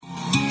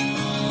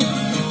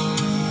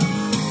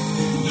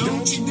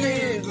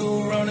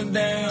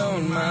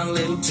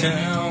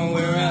town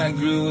where I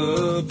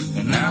grew up,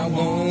 and I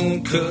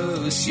won't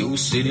cuss your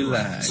city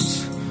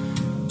lights.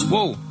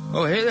 Whoa.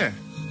 Oh, hey there.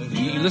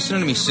 You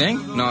listening to me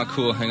sing? No,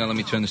 cool. Hang on, let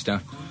me turn this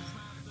down.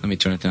 Let me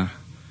turn it down.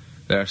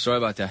 There, sorry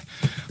about that.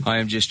 I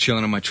am just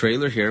chilling in my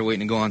trailer here,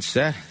 waiting to go on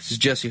set. This is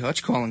Jesse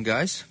Hutch calling,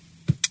 guys.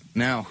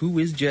 Now, who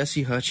is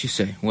Jesse Hutch, you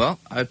say? Well,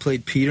 I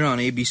played Peter on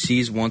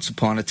ABC's Once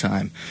Upon a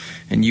Time,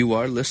 and you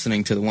are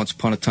listening to the Once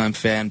Upon a Time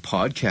Fan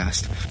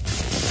Podcast.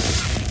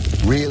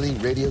 Really?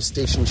 Radio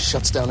station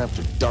shuts down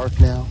after dark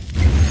now?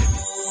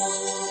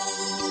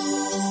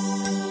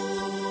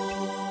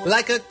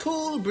 Like a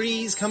cool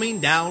breeze coming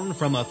down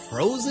from a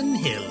frozen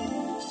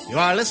hill, you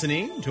are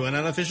listening to an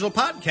unofficial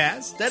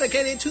podcast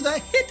dedicated to the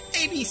hit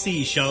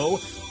ABC show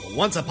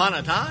Once Upon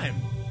a Time.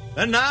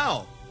 And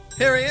now,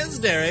 here he is,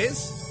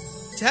 Darius,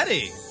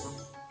 Teddy.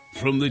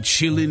 From the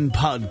Chillin'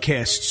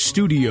 Podcast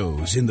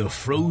Studios in the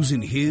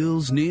frozen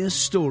hills near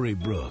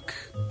Storybrooke,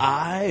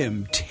 I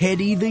am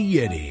Teddy the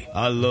Yeti.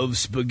 I love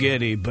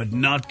spaghetti, but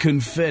not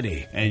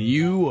confetti. And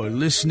you are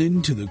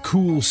listening to the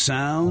cool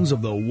sounds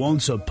of the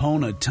Once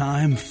Upon a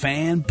Time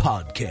Fan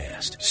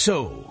Podcast.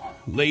 So,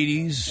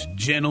 ladies,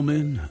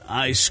 gentlemen,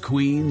 ice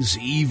queens,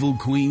 evil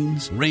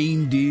queens,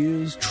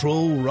 reindeers,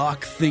 troll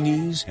rock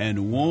thingies,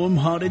 and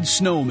warm-hearted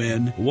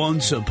snowmen,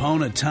 Once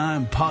Upon a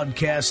Time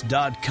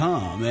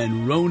Podcast.com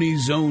and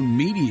Roni's Own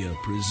Media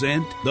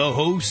present the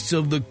hosts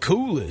of the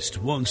coolest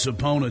Once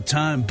Upon a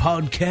Time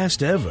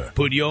podcast ever.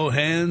 Put your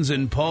hands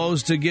and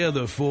paws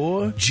together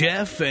for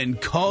Jeff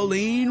and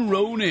Colleen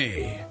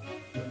Roney.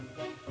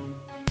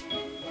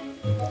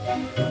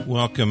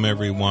 Welcome,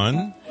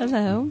 everyone.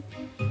 Hello.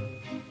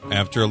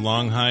 After a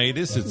long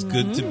hiatus, it's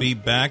good to be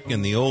back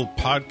in the old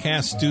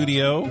podcast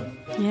studio.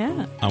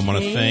 Yeah. I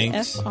want to thank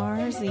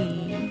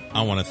KFRZ.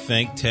 I want to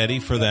thank Teddy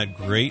for that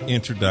great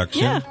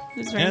introduction. Yeah, it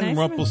was very and nice.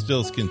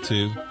 Rumpelstiltskin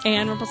too.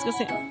 And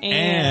Rumpelstiltskin.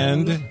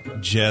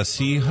 And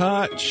Jesse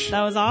Hutch.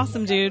 That was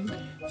awesome, dude.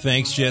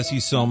 Thanks, Jesse,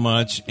 so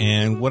much.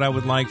 And what I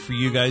would like for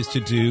you guys to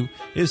do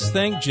is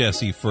thank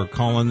Jesse for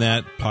calling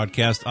that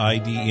podcast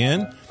ID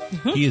in.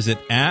 He is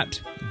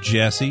at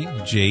Jesse,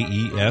 Jesse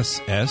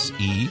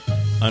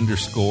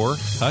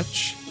 _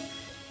 Hutch.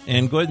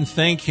 And go ahead and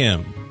thank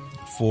him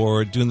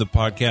for doing the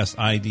podcast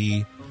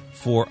ID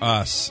for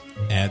us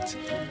at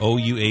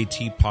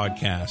OUAT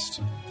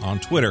Podcast on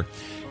Twitter.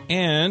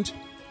 And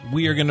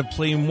we are going to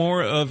play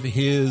more of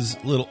his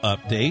little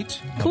update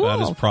about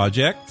his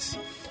project.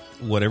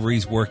 Whatever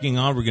he's working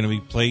on, we're going to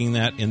be playing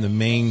that in the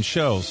main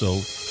show.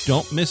 So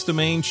don't miss the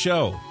main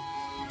show.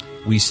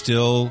 We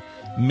still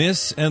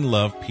miss and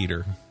love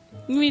Peter.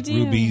 We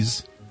do.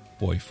 Ruby's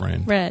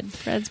boyfriend.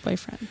 Red's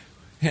boyfriend.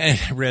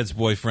 Red's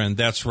boyfriend,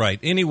 that's right.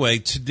 Anyway,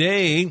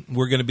 today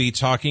we're going to be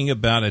talking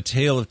about A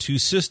Tale of Two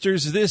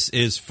Sisters. This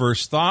is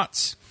First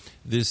Thoughts.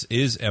 This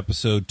is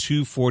episode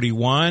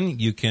 241.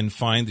 You can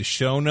find the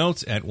show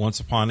notes at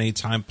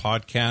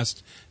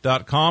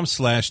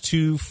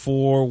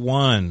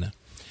onceupon-a-timepodcast.com/241.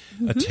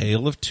 A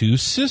Tale of Two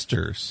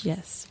Sisters.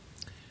 Yes.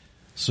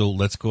 So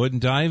let's go ahead and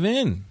dive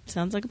in.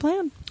 Sounds like a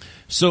plan.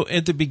 So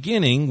at the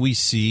beginning, we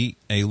see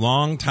a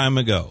long time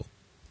ago.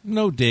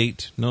 No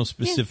date, no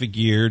specific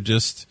year,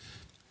 just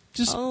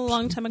a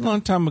long time ago.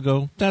 Long time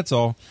ago, that's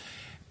all.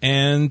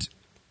 And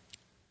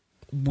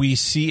we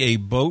see a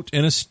boat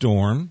in a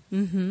storm.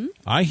 Mm-hmm.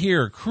 I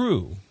hear a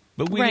crew,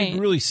 but we didn't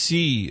really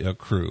see a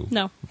crew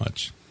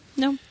much.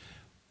 No.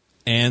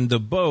 And the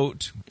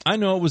boat, I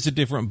know it was a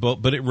different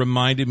boat, but it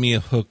reminded me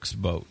of Hook's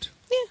boat.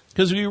 Yeah.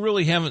 Because we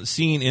really haven't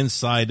seen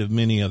inside of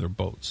many other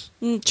boats.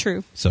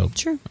 True. So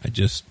true. I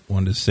just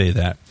wanted to say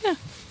that. Yeah.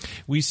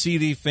 We see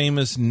the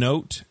famous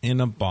note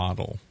in a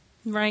bottle.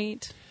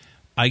 Right.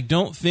 I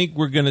don't think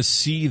we're going to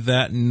see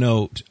that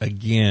note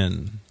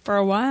again. For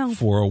a while.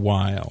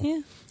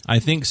 Yeah. I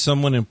think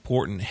someone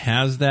important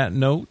has that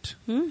note.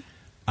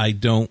 I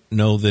don't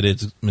know that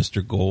it's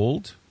Mr.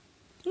 Gold.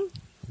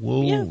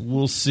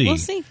 We'll see. We'll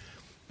see.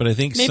 But I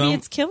think maybe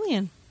it's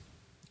Killian.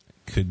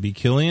 Could be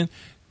Killian.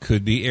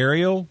 Could be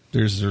Ariel.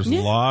 There's a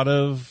lot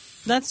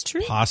of that's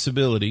true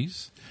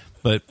possibilities.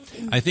 But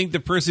I think the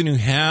person who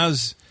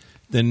has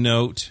the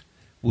note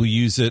will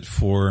use it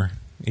for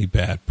a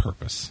bad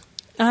purpose.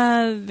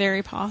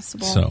 Very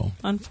possible. So,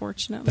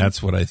 unfortunately.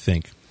 That's what I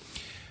think.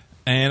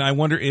 And I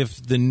wonder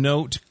if the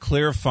note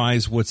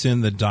clarifies what's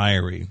in the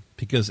diary,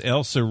 because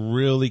Elsa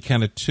really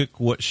kind of took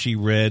what she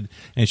read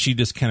and she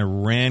just kind of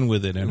ran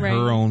with it in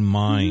her own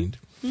mind.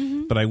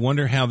 Mm-hmm. But I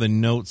wonder how the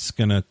note's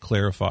going to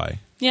clarify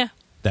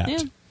that.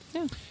 Yeah.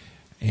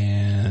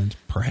 And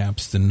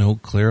perhaps the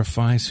note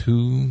clarifies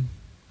who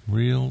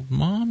real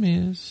mom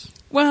is.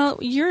 Well,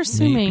 you're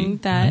assuming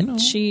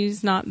that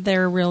she's not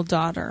their real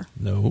daughter.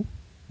 No.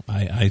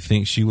 I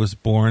think she was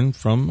born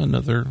from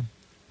another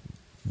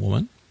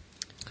woman.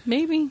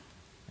 Maybe.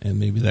 And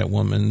maybe that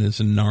woman is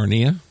in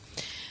Narnia.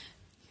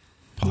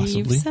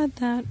 Possibly. You've said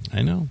that.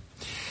 I know.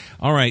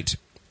 All right.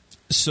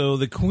 So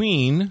the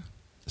queen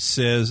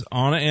says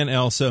Anna and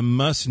Elsa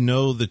must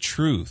know the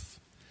truth.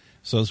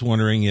 So I was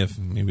wondering if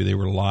maybe they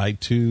were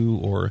lied to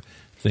or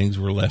things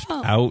were left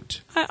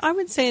out. I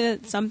would say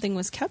that something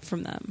was kept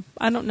from them.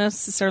 I don't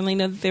necessarily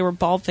know that they were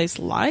bald-faced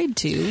lied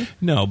to.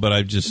 No, but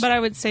I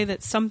would say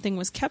that something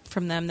was kept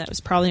from them that was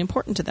probably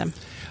important to them.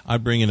 I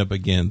bring it up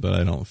again, but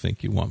I don't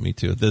think you want me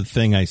to. The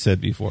thing I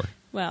said before.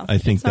 Well, I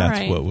think that's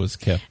right. what was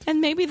kept.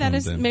 And maybe that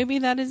is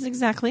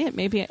exactly it.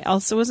 Maybe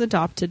Elsa was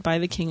adopted by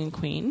the king and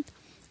queen,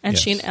 and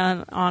Yes. she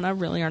and Anna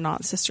really are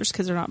not sisters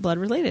because they're not blood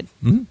related.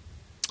 Mm-hmm.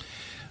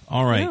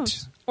 All Who right.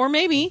 knows? Or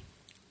maybe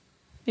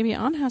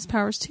Anna has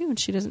powers too, and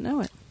she doesn't know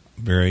it.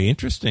 Very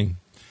interesting.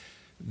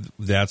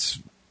 That's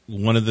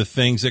one of the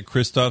things that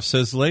Kristoff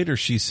says later.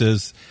 He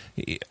says,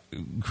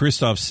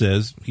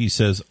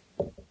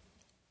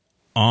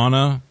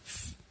 Anna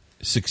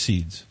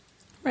succeeds.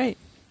 Right.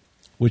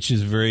 Which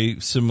is very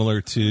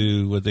similar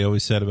to what they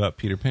always said about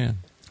Peter Pan.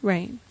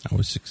 Right.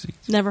 Always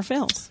succeeds. Never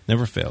fails.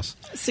 Never fails.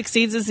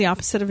 Succeeds is the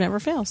opposite of never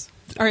fails.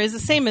 Or is the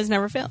same as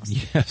never fails.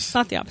 Yes. It's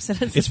not the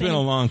opposite. It's been a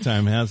long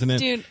time, hasn't it?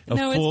 Dude,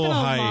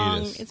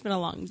 it's been a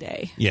long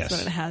day. Yes.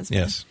 That's what it has been.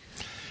 Yes.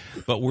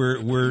 But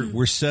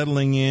we're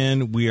settling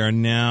in. We are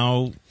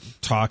now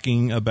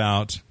talking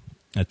about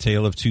A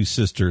Tale of Two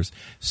Sisters.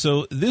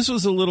 So this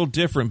was a little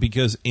different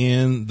because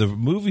in the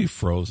movie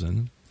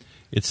Frozen,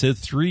 it said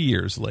 3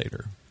 years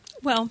later.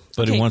 Well,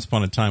 But okay. in Once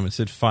Upon a Time, it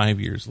said 5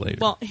 years later.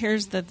 Well,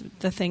 here's the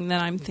thing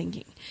that I'm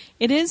thinking.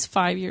 It is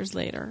 5 years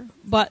later,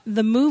 but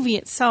the movie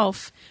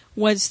itself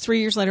was 3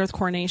 years later with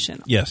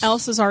Coronation. Yes.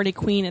 Elsa's already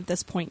queen at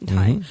this point in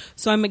time.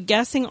 So I'm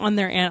guessing on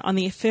the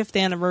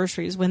 5th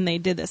anniversary is when they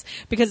did this.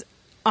 Because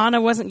Anna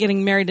wasn't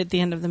getting married at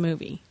the end of the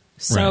movie.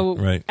 So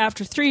Right.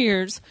 after 3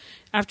 years,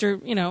 after,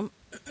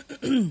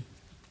 dating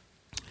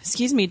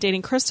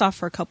Kristoff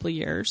for a couple of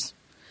years,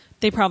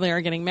 they probably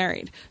are getting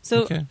married.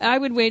 So Okay. I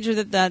would wager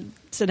that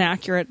that's an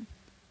accurate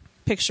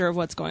picture of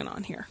what's going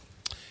on here.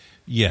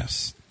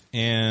 Yes.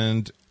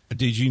 And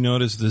did you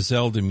notice the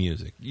Zelda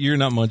music? You're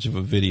not much of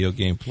a video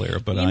game player,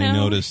 but I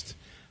noticed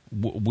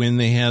when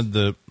they had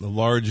the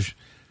large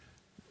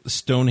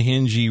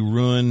Stonehenge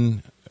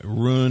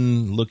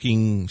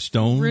rune-looking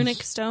stones.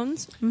 Runic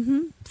stones?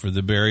 For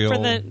the burial. For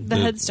the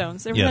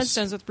headstones. There were yes.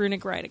 headstones with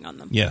runic writing on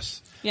them.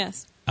 Yes.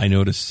 Yes. I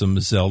noticed some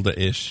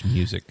Zelda-ish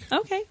music.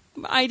 Okay.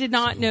 I did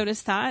not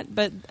notice that,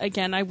 but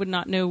again, I would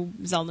not know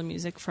Zelda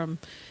music from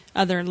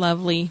other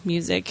lovely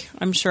music.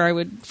 I'm sure I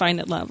would find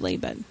it lovely,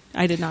 but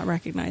I did not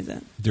recognize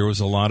it. There was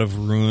a lot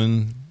of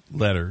rune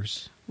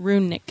letters.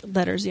 Runic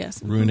letters,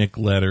 yes. Runic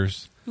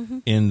letters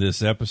in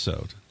this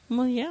episode.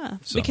 Well, yeah,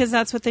 So. because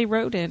that's what they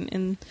wrote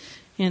in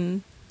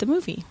the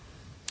movie.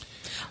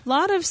 A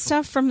lot of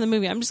stuff from the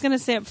movie. I'm just going to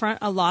say up front,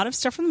 a lot of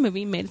stuff from the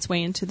movie made its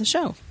way into the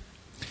show.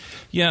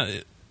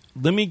 Yeah,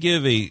 let me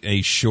give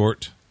a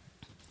short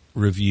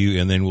review,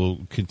 and then we'll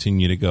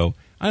continue to go.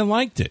 I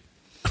liked it.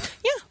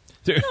 Yeah,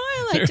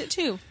 I liked it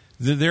too.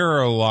 There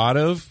are a lot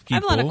of people. I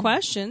have a lot of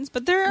questions,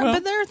 but there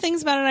are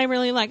things about it I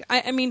really like.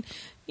 I mean,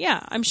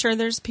 yeah, I'm sure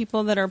there's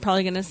people that are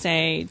probably going to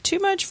say too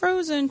much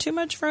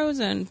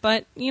Frozen,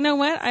 but you know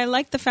what? I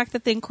like the fact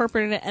that they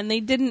incorporated it and they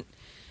didn't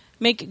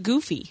make it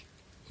goofy.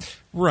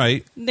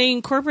 Right. They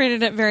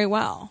incorporated it very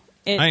well.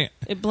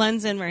 It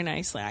blends in very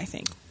nicely, I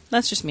think.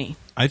 That's just me.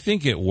 I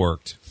think it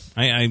worked.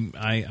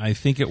 I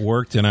think it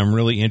worked, and I'm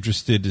really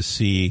interested to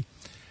see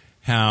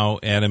how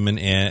Adam and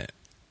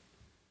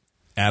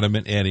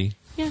Eddie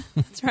Yeah,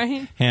 that's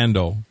right.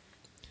 handle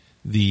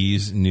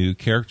these new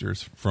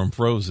characters from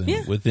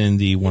Frozen within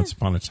the Once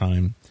Upon a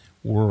Time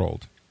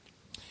world.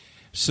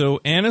 So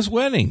Anna's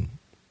wedding.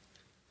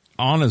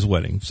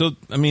 So,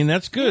 I mean,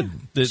 that's good.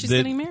 Yeah, she's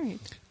getting married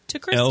to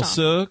Kristoff.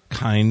 Elsa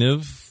kind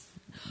of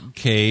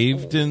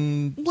caved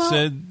and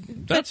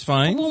said, that's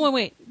fine. Well,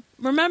 wait.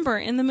 Remember,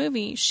 in the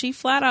movie, she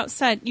flat out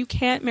said, you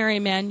can't marry a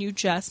man you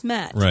just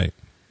met. Right.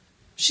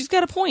 She's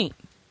got a point.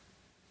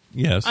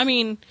 Yes. I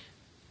mean,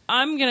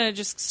 I'm going to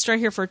just stray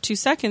here for 2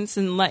 seconds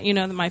and let you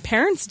know that my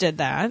parents did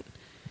that.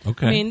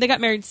 Okay. I mean, they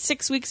got married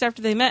 6 weeks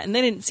after they met, and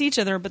they didn't see each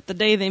other but the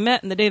day they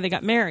met and the day they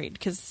got married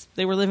because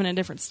they were living in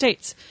different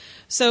states.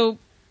 So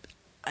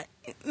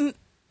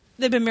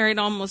they've been married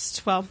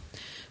almost,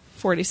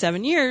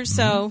 47 years.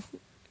 So,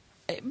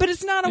 but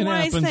it's not a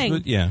wise thing.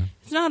 But yeah.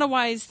 It's not a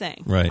wise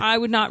thing. Right. I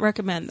would not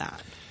recommend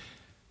that.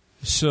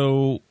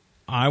 So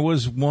I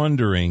was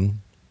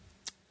wondering,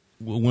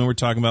 when we're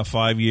talking about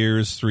 5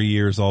 years, 3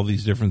 years, all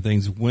these different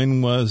things,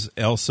 when was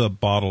Elsa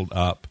bottled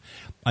up?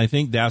 I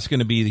think that's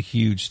going to be the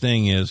huge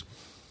thing, is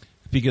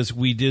because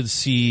we did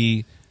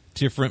see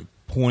different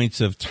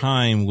points of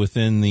time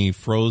within the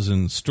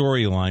Frozen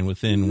storyline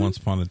within Once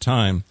Upon a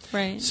Time.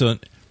 Right. So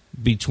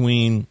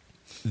between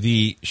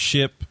the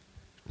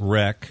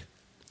shipwreck,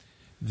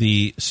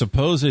 the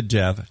supposed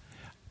death.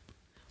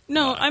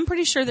 No, I'm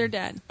pretty sure they're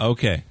dead.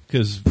 Okay,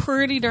 because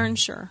Pretty darn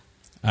sure.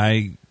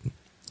 I'm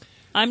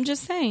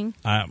just saying.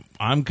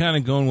 I'm kind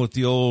of going with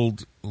the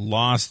old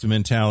Lost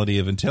mentality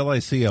of until I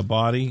see a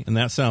body, and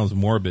that sounds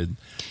morbid.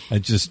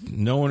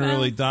 No one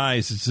really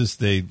dies. It's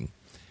just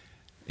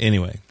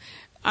anyway.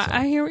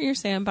 I hear what you're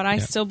saying, but I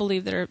still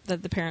believe that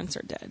the parents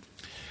are dead.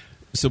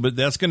 So, but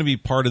that's going to be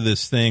part of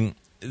this thing.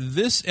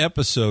 This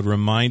episode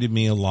reminded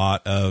me a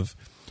lot of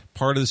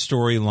part of the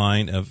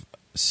storyline of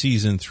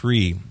season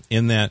 3,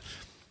 in that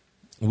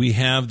we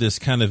have this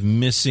kind of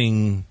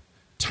missing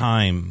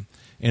time.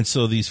 And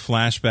so these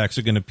flashbacks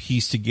are going to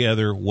piece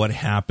together what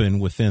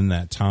happened within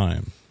that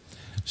time.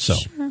 So,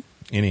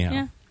 anyhow.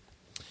 Yeah.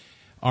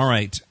 All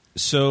right.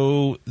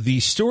 So the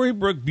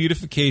Storybrooke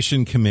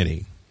Beautification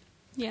Committee.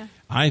 Yeah.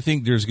 I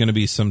think there's going to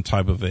be some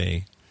type of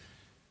a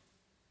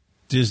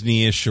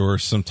Disney-ish or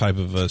some type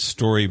of a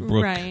storybook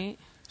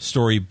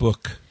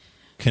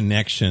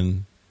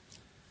connection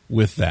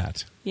with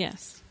that.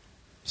 Yes.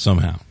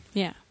 Somehow.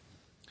 Yeah.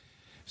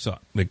 So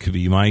it could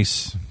be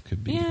mice, it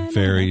could be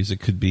fairies, it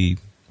could be,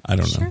 I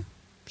don't know.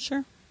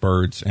 Sure.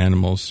 Birds,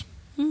 animals.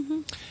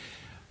 Mm-hmm.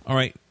 All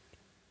right.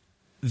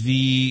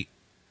 The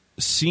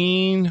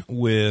scene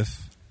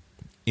with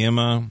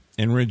Emma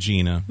and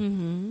Regina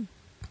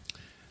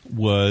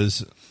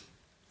was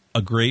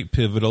a great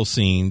pivotal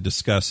scene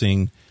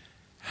discussing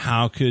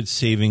how could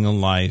saving a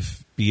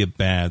life be a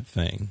bad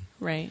thing.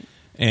 Right.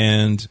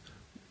 And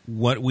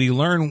what we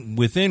learn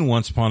within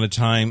Once Upon a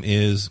Time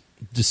is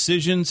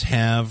decisions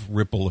have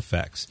ripple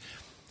effects.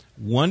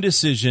 One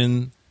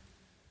decision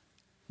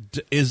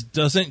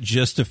doesn't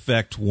just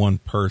affect one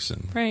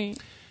person. Right.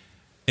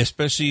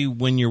 Especially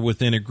when you're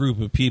within a group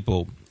of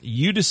people.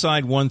 You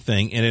decide one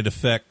thing and it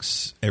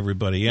affects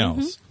everybody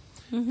else.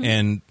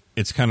 And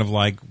it's kind of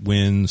like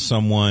when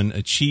someone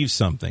achieves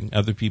something,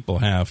 other people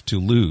have to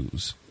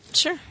lose.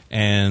 Sure.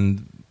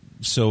 And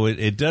so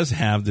it does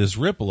have this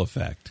ripple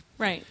effect.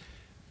 Right.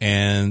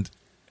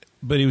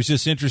 But it was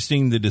just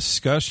interesting, the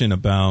discussion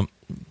about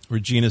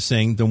Regina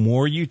saying, the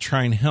more you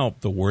try and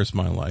help, the worse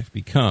my life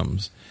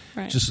becomes.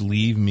 Right. Just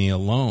leave me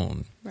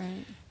alone.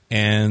 Right.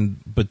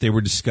 But they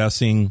were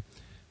discussing,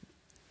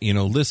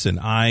 listen,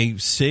 I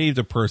saved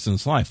a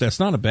person's life. That's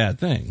not a bad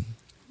thing.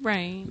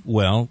 Right.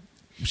 Well,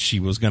 she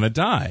was going to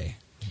die.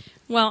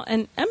 Well,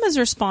 and Emma's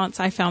response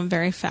I found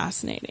very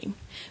fascinating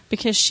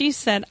because she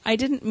said, I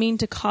didn't mean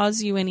to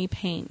cause you any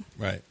pain.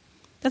 Right.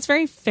 That's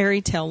very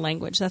fairy tale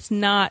language. That's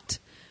not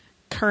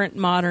current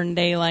modern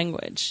day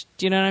language.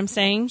 Do you know what I'm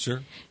saying?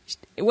 Sure.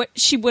 What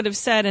she would have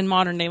said in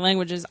modern day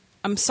language is,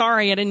 I'm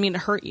sorry, I didn't mean to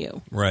hurt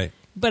you. Right.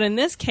 But in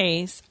this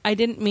case, I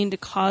didn't mean to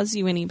cause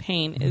you any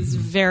pain is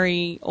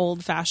very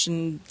old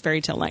fashioned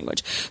fairy tale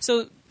language.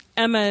 So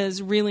Emma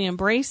is really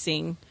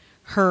embracing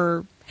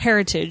her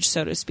heritage,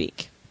 so to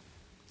speak.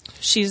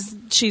 She's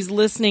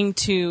listening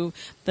to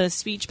the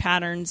speech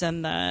patterns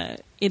and the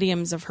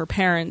idioms of her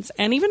parents,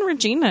 and even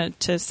Regina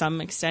to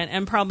some extent,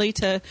 and probably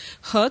to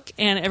Hook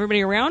and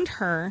everybody around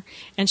her,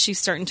 and she's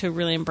starting to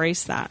really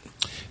embrace that.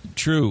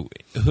 True.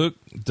 Hook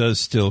does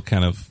still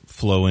kind of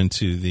flow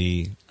into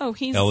the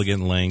he's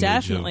elegant language.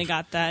 Definitely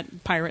got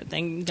that pirate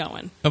thing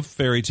going. Of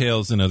fairy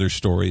tales and other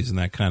stories and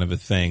that kind of a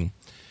thing.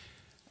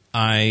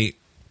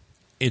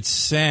 It's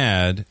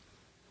sad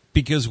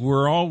because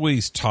we're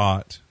always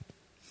taught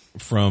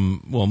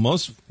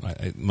most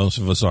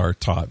of us are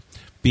taught,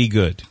 be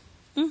good.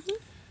 Mm-hmm.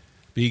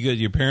 Be good.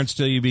 Your parents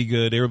tell you be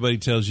good. Everybody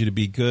tells you to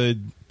be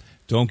good.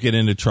 Don't get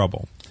into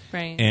trouble.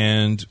 Right.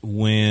 And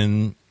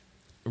when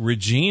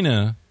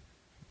Regina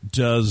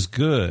does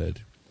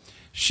good,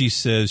 she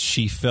says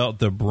she felt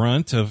the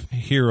brunt of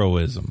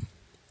heroism.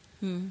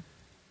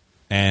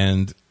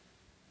 And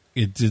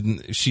it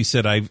didn't. She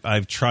said,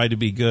 I've tried to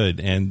be good,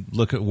 and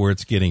look at where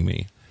it's getting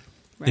me.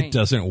 Right. It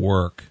doesn't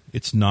work.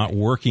 It's not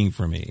working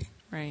for me.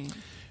 Right.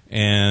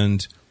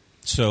 And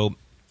so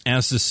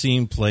as the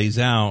scene plays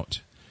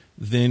out,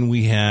 then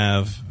we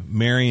have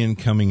Marion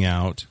coming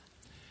out,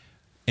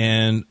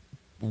 and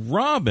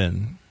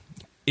Robin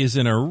is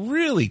in a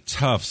really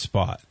tough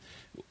spot.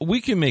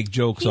 We can make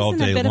jokes all day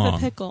long. He's in a bit of a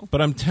pickle.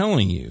 But I'm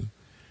telling you,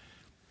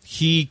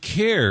 he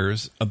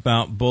cares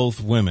about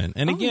both women.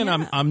 And again,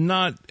 yeah. I'm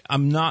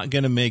not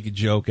going to make a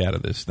joke out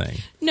of this thing.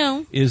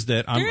 No. Is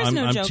that I'm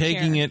no joke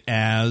taking here. it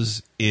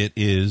as it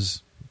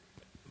is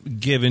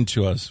given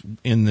to us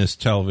in this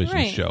television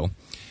Right. show.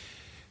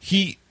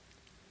 He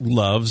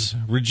loves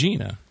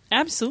Regina.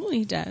 Absolutely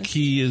he does.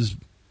 He is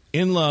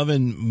in love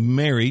and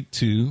married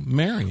to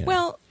Marion.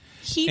 Well,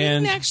 he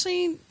didn't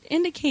actually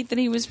indicate that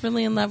he was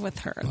really in love with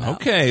her, though.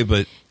 Okay,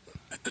 but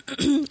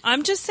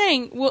I'm just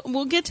saying,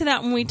 we'll get to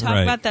that when we talk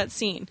Right. about that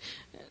scene.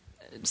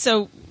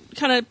 So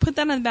kind of put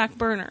that on the back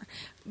burner.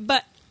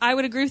 But I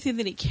would agree with you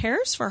that he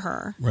cares for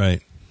her.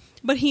 right.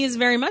 But he is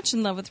very much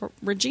in love with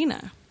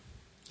Regina.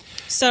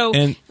 So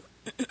And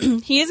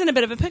he is in a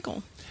bit of a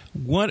pickle.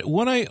 what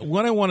I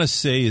want to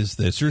say is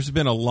this: there's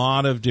been a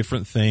lot of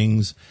different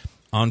things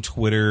on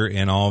Twitter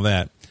and all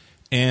that,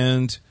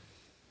 and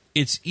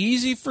it's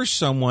easy for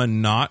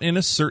someone not in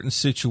a certain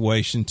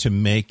situation to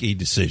make a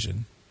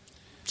decision.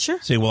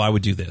 Sure. Say, well, I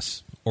would do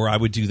this, or I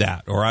would do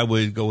that, or I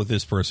would go with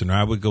this person, or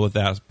I would go with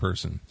that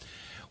person.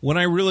 What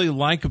I really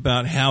like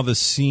about how the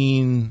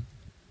scene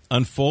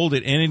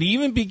unfolded, and it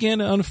even began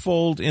to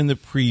unfold in the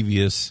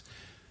previous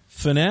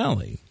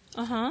finale,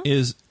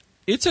 is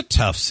it's a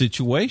tough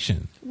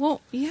situation.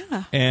 Well,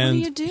 yeah.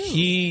 And what do you do?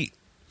 he,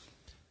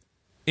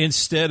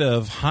 instead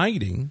of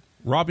hiding,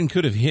 Robin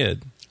could have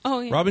hid. Oh,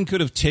 yeah. Robin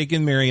could have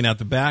taken Marion out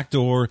the back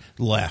door,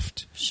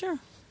 left. Sure.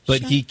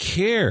 But he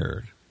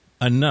cared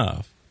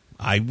enough,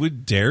 I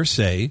would dare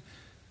say,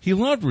 he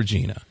loved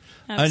Regina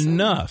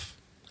enough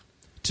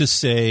to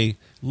say,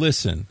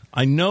 listen,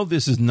 I know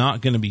this is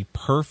not going to be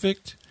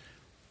perfect,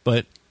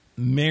 but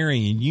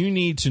Marion, you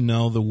need to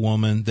know the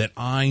woman that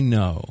I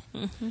know.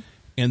 Mm-hmm.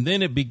 And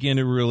then it began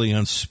to really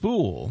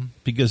unspool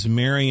because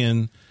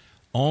Marion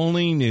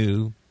only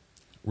knew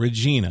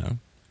Regina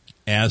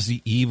as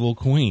the evil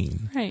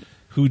queen, right?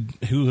 Who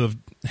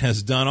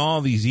has done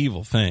all these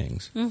evil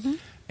things. Mm-hmm.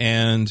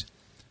 And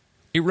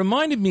it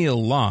reminded me a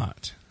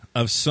lot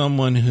of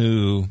someone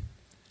who,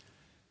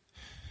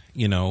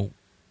 you know,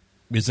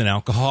 is an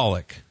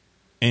alcoholic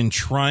and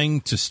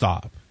trying to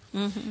stop.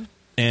 Mm-hmm.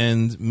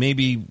 And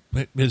maybe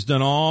has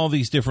done all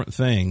these different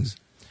things.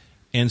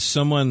 And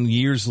someone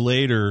years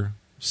later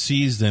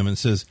sees them and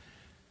says,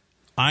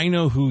 I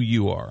know who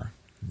you are.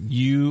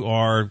 You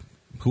are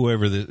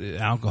whoever, the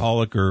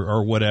alcoholic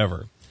or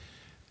whatever.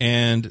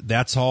 And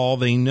that's all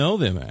they know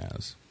them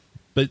as.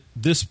 But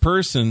this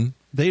person,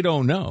 they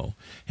don't know,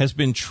 has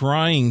been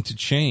trying to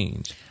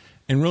change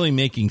and really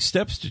making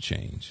steps to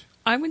change.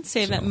 I would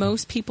say that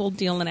most people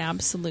deal in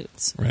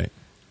absolutes. Right.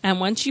 And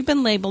once you've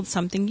been labeled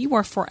something, you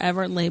are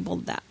forever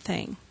labeled that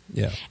thing.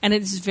 Yeah. And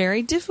it's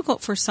very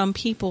difficult for some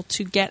people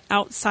to get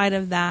outside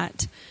of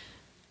that.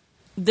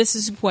 This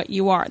is what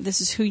you are.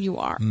 This is who you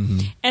are. Mm-hmm.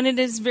 And it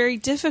is very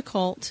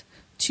difficult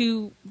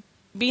to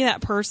be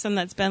that person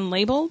that's been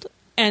labeled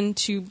and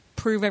to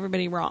prove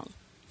everybody wrong.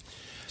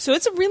 So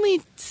it's a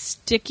really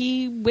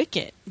sticky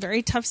wicket,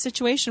 very tough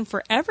situation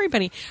for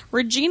everybody,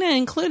 Regina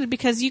included,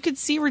 because you could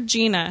see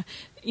Regina,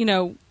 you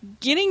know,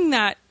 getting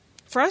that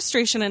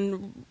frustration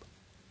and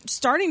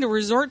starting to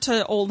resort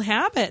to old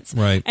habits.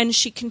 Right. And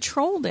she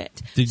controlled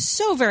it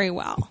so very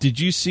well. Did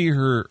you see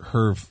her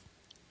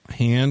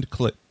hand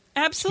click?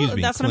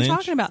 Absolutely. That's what I'm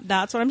talking about.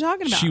 That's what I'm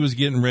talking about. She was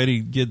getting ready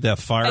to get that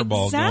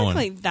fireball going.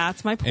 Exactly.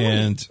 That's my point.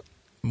 And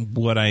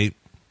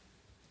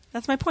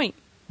that's my point.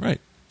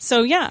 Right.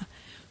 So, yeah.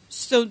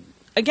 So,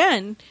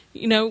 again,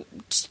 you know,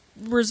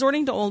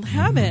 resorting to old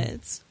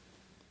habits,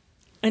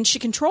 and she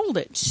controlled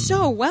it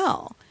so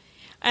well.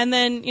 And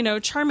then, you know,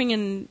 Charming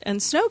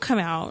and Snow come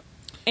out,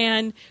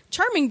 and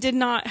Charming did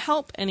not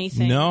help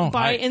anything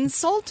by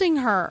insulting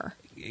her.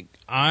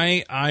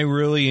 I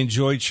really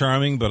enjoyed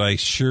Charming, but I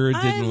sure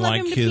didn't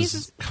like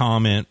his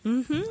comment.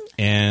 Mm-hmm.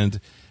 And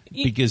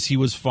because he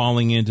was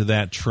falling into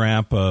that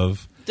trap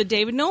of the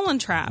David Nolan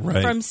trap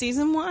from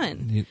season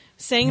 1,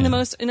 saying the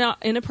most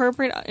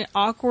inappropriate,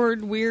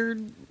 awkward,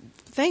 weird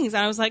things.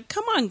 And I was like,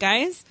 come on,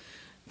 guys.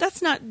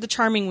 That's not the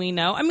Charming we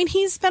know. I mean,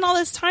 he's spent all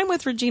this time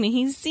with Regina.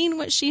 He's seen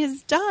what she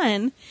has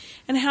done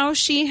and how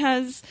she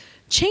has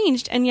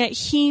changed. And yet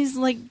he's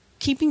like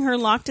keeping her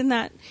locked in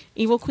that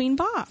evil queen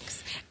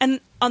box. And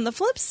on the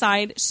flip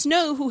side,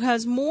 Snow, who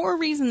has more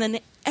reason than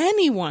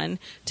anyone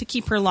to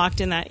keep her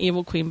locked in that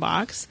evil queen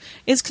box,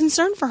 is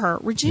concerned for her.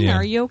 Regina,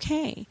 are you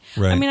okay?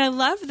 Right. I mean, I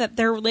love that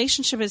their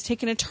relationship has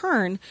taken a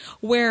turn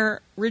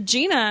where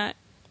Regina,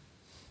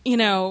 you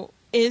know,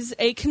 is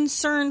a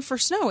concern for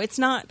Snow. It's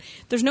not,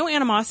 there's no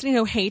animosity,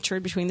 no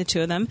hatred between the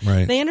two of them.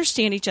 Right. They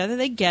understand each other,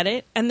 they get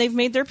it, and they've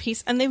made their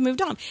peace, and they've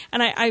moved on.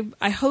 And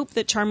I hope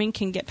that Charming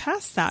can get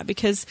past that,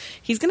 because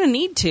he's going to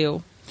need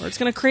to, or it's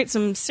going to create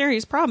some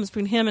serious problems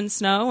between him and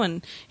Snow,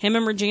 and him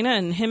and Regina,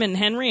 and him and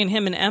Henry, and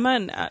him and Emma,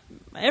 and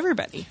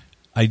everybody.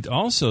 I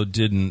also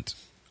didn't,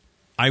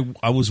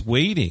 I was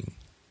waiting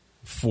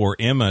for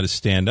Emma to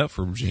stand up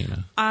for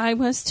Regina. I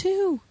was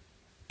too.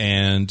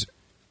 And,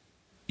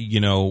 you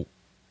know,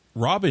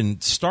 Robin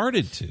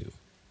started to.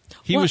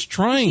 He was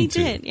trying to.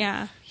 He did,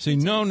 yeah. Say,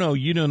 no,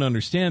 you don't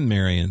understand,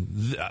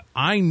 Marion.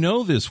 I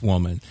know this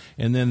woman.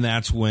 And then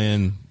that's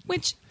when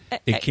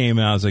it came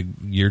out. I was like,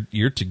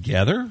 you're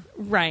together?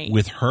 Right.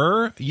 With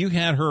her? You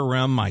had her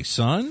around my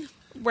son?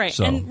 Right.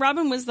 So, and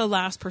Robin was the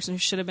last person who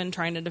should have been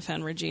trying to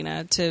defend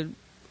Regina to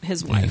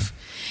his wife.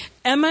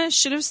 Yeah. Emma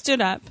should have stood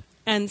up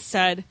and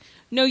said,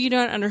 no, you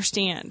don't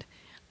understand.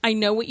 I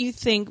know what you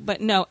think,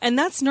 but no. And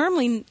that's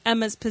normally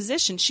Emma's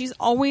position. She's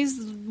always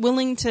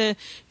willing to,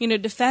 you know,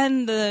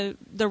 defend the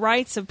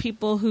rights of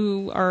people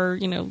who are,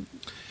 you know,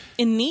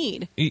 in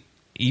need.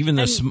 Even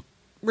this,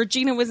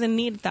 Regina was in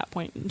need at that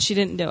point, and she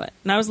didn't do it.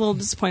 And I was a little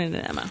disappointed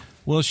in Emma.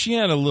 Well, she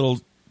had a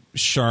little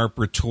sharp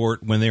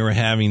retort when they were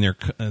having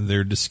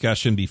their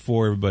discussion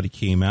before everybody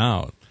came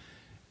out.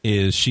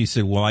 Is she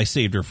said, "Well, I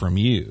saved her from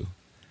you."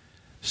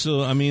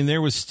 So I mean,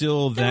 there was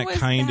still that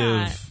kind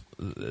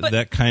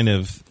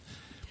of.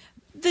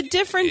 The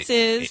difference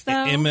is,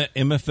 though,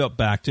 Emma felt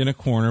backed in a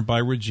corner by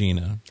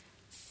Regina.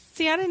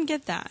 See, I didn't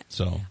get that.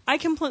 So I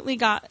completely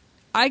got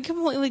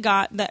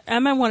that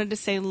Emma wanted to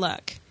say,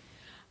 "Look,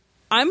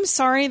 I'm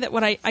sorry that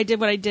I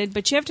did what I did,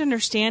 but you have to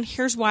understand.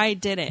 Here's why I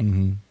did it."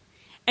 Mm-hmm.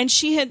 And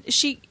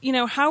she, you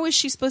know, how is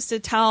she supposed to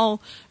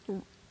tell?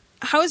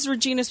 How is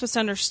Regina supposed to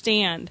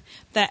understand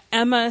that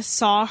Emma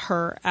saw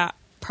her at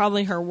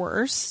probably her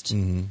worst,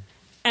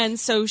 and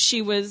so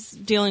she was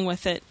dealing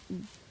with it?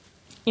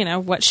 You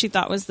know, what she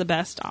thought was the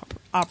best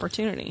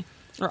opportunity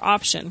or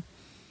option.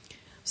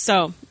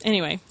 So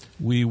anyway,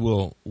 we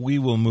will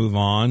move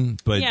on,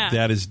 but Yeah.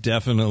 that is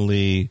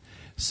definitely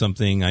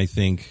something I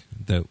think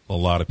that a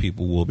lot of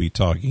people will be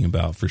talking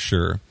about for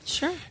sure.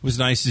 sure. It was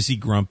nice to see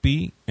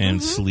Grumpy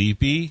and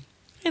Sleepy.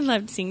 I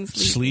loved seeing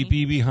Sleepy.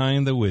 Sleepy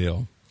behind the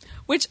wheel.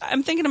 Which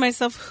I'm thinking to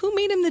myself, who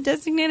made him the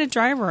designated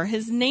driver?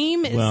 His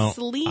name is Well,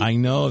 Sleepy. I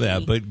know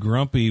that, but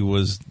Grumpy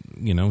was,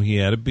 he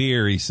had a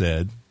beer, he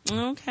said.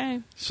 Okay.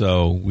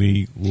 So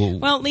we will.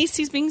 Well, at least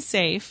he's being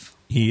safe.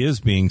 He is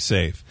being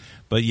safe.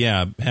 But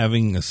yeah,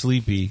 having a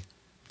Sleepy,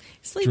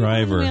 Sleepy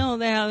Driver. Wheel,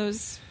 that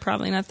was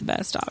probably not the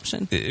best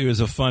option. it was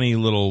a funny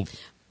little.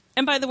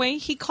 And by the way,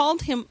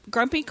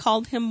 Grumpy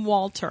called him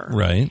Walter.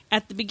 Right.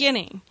 At the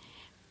beginning.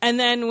 And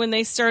then when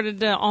they started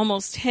to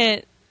almost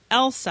hit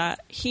Elsa,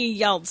 he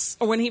yelled,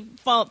 or when he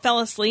fell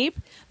asleep,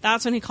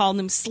 that's when he called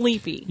him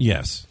Sleepy.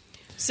 Yes.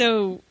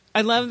 So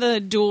I love the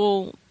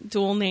dual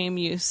name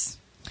use.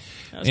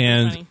 That was pretty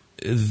And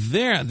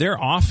funny.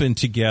 they're often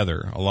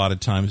together. A lot of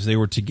times they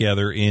were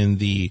together in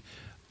the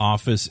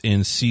office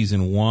in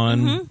season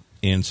 1,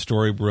 in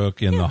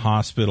Storybrooke, in the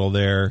hospital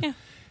there. Yeah.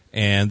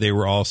 And they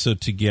were also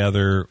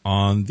together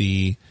on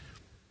the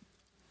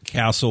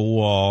castle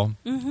wall,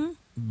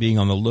 being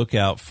on the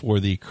lookout for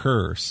the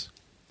curse.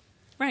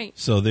 Right.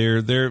 So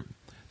they're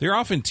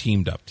often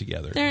teamed up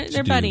together. They're to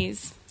do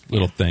buddies.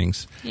 little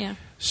things. Yeah.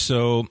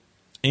 So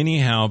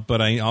anyhow,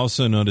 but I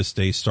also noticed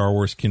a Star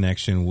Wars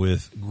connection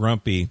with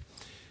Grumpy.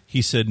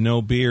 He said,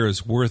 "No beer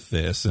is worth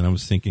this," and I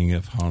was thinking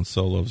of Han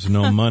Solo's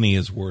 "No money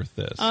is worth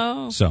this."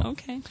 Oh, so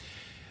okay.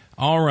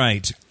 all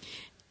right.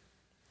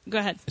 Go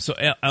ahead. So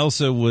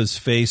Elsa was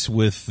faced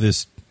with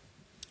this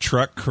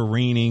truck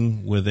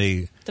careening with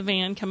The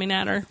van coming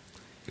at her,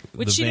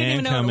 which The she didn't van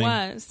even know coming. what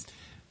it was.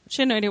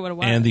 She had no idea what it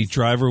was. and the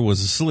driver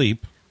was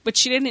asleep. but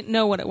she didn't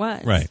know what it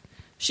was. Right.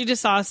 She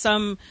just saw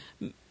some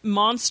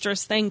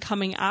monstrous thing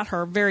coming at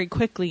her very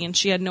quickly, and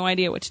she had no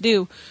idea what to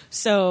do.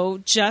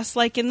 So just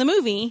like in the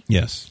movie,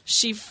 Yes.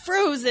 she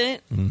froze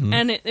it,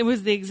 and it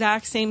was the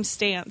exact same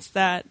stance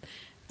that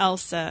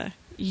Elsa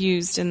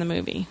used in the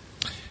movie.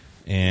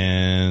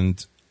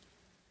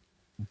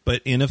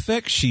 But in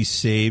effect, she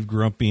saved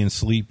Grumpy and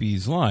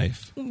Sleepy's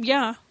life.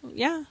 Yeah.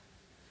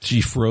 She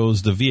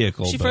froze the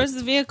vehicle. She but- froze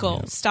the vehicle,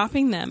 yeah.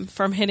 stopping them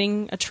from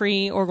hitting a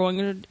tree or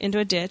going into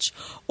a ditch,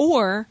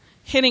 or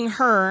hitting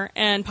her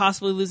and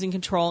possibly losing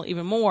control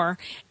even more,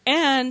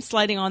 and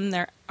sliding on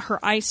her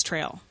ice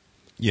trail.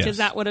 Yes. Because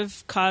that would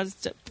have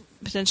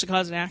potentially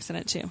caused an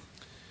accident too.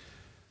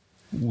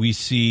 We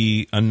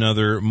see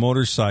another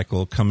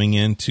motorcycle coming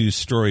into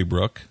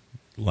Storybrooke.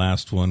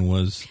 Last one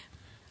was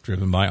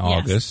driven by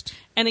August. Yes.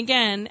 And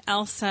again,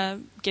 Elsa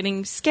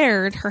getting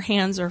scared, her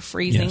hands are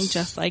freezing Yes.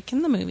 just like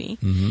in the movie.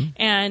 Mm-hmm.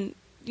 And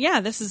yeah,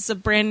 this is a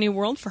brand new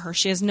world for her.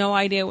 She has no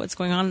idea what's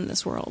going on in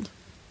this world.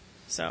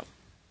 So,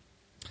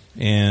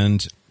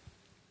 And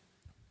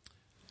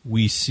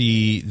we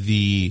see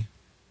the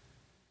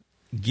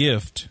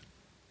gift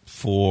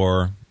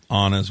for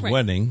Anna's Right.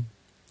 wedding.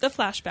 the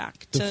flashback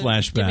The to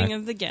flashback. giving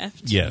of the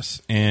gift,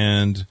 Yes.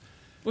 And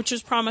which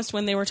was promised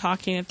when they were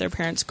talking at their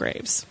parents'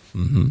 graves.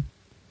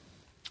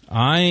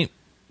 I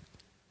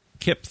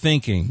kept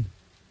thinking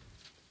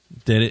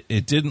that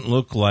it didn't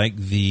look like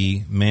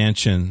the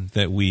mansion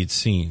that we'd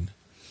seen.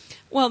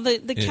 Well, the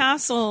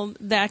castle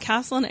in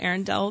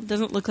Arendelle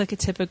doesn't look like a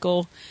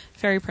typical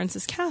fairy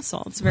princess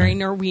castle. It's very Right.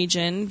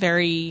 Norwegian,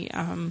 very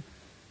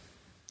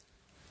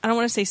I don't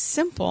want to say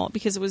simple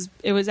because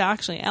it was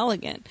actually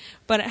elegant,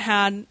 but it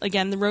had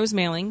again the rose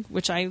mailing,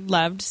 which I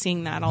loved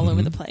seeing that all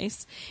over the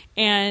place,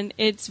 and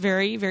it's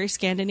very very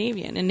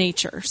Scandinavian in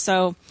nature.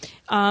 So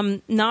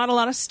not a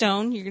lot of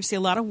stone. You're going to see a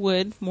lot of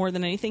wood more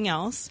than anything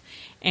else,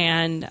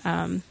 and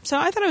so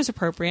I thought it was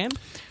appropriate.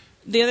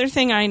 The other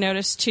thing I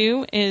noticed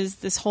too is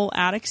this whole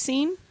attic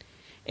scene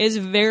is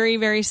very,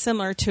 very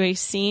similar to a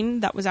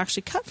scene that was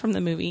actually cut from the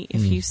movie.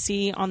 If you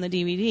see on the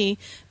DVD,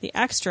 the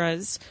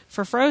extras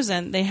for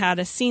Frozen, they had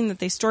a scene that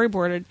they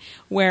storyboarded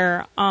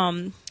where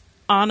Anna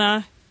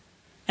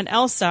and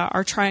Elsa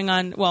are trying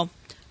on, well,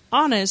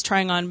 Anna is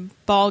trying on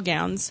ball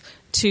gowns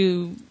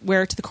to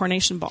wear to the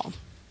coronation ball.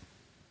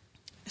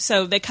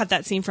 So they cut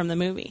that scene from the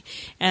movie.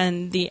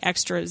 And the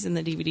extras in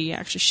the DVD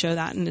actually show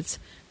that, and it's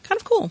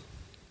kind of cool.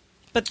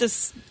 But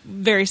this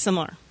very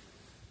similar.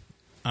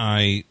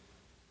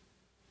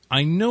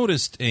 I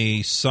noticed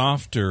a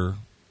softer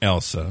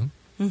Elsa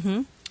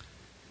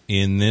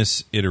in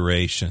this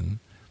iteration,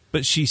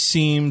 but she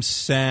seemed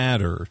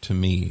sadder to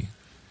me.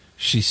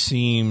 She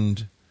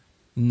seemed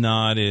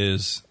not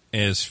as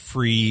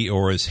free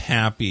or as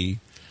happy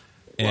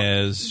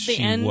as the she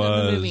end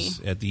of the movie. was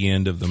at the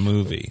end of the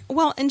movie.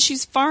 Well, and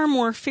she's far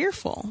more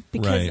fearful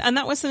because, Right. and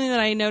that was something that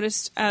I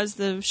noticed as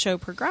the show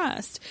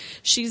progressed.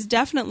 She's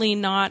definitely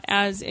not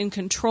as in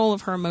control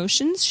of her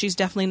emotions. She's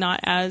definitely not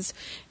as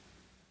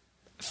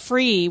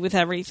free with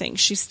everything.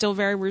 She's still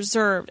very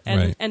reserved, and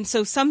Right. and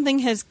so something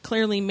has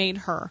clearly made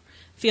her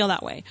feel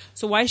that way.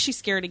 So why is she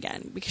scared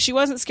again? Because she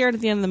wasn't scared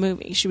at the end of the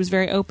movie. She was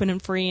very open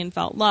and free and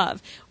felt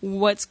love.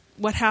 What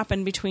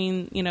happened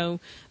between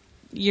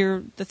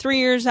the 3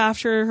 years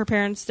after her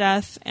parents'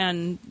 death,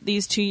 and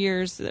these 2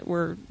 years that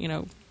were,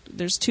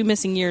 there's 2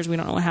 missing years. We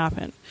don't know what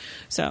happened.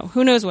 So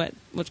who knows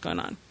what's going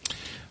on.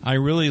 I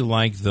really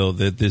like, though,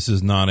 that this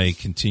is not a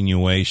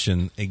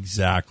continuation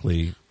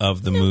exactly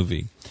of the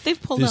movie.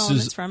 They've pulled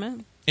elements from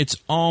it. It's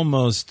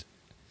almost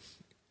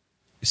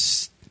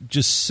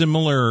just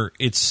similar.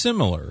 It's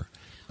similar,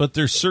 but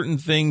there's certain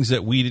things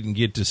that we didn't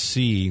get to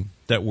see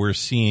that we're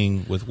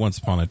seeing with Once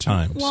Upon a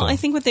Time. Well, I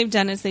think what they've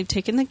done is they've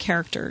taken the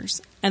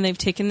characters and they've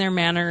taken their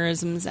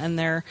mannerisms and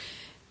their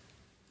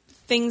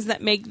things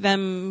that make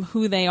them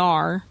who they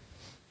are,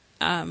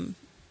 and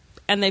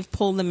they've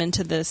pulled them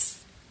into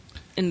this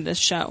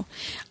show.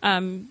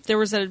 There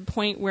was a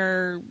point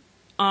where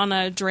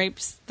Anna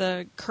drapes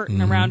the curtain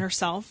around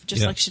herself,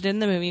 just like she did in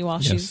the movie, while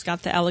she's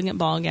got the elegant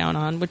ball gown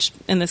on, which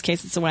in this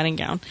case it's a wedding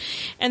gown.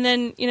 And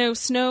then,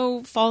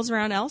 Snow falls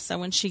around Elsa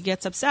when she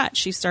gets upset.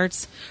 She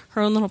starts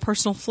her own little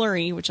personal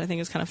flurry, which I think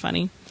is kind of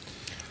funny.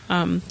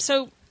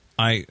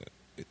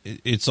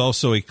 It's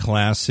also a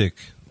classic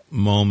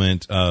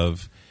moment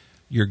of,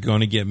 you're going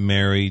to get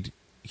married,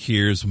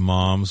 here's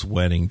mom's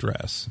wedding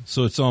dress.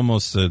 So it's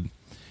almost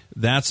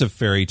that's a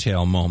fairy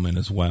tale moment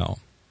as well.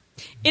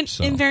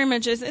 It very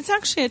much is. It's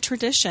actually a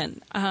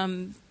tradition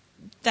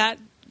that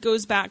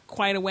goes back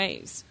quite a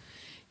ways.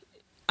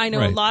 I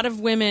know a lot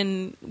of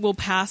women will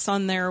pass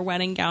on their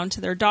wedding gown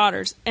to their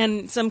daughters,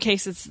 and in some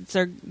cases it's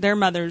their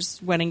mother's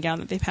wedding gown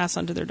that they pass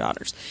on to their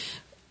daughters.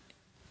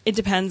 It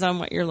depends on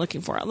what you're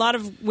looking for. A lot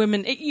of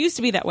women, it used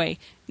to be that way.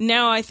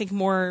 Now I think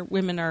more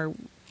women are,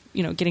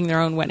 getting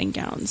their own wedding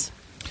gowns.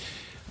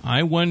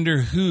 I wonder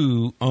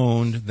who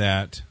owned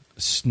that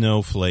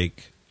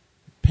snowflake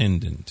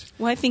pendant.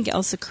 Well, I think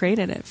Elsa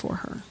created it for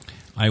her.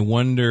 I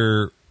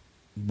wonder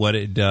what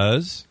it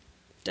does.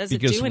 Does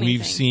it do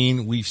anything?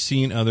 Because we've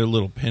seen other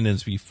little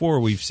pendants before.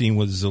 We've seen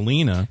with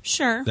Zelina.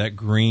 Sure. That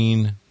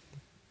green,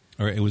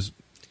 or it was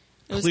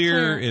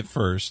clear at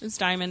first. It's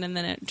diamond and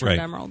then it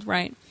turned emerald,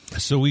 right?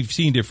 So we've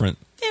seen different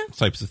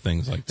types of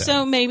things like that.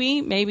 So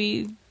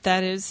maybe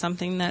that is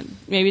something that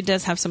maybe it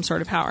does have some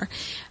sort of power.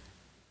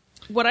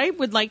 What I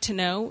would like to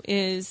know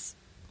is,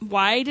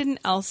 why didn't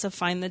Elsa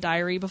find the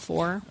diary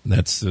before?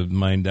 That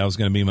was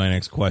going to be my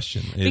next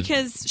question.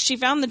 Because she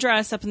found the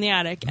dress up in the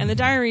attic, and the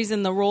diary's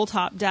in the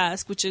roll-top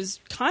desk, which is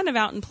kind of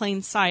out in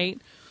plain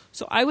sight.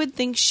 So I would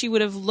think she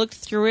would have looked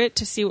through it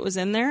to see what was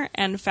in there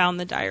and found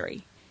the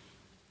diary.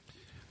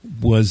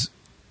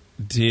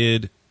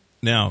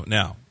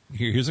 Now,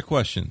 here's a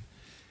question.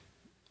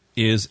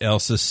 Is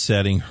Elsa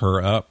setting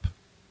her up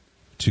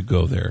to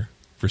go there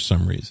for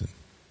some reason?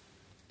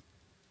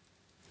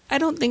 I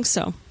don't think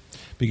so.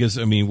 Because,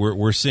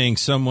 we're seeing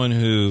someone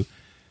who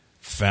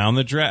found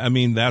the dress.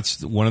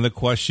 That's one of the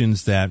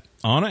questions that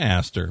Anna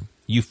asked her.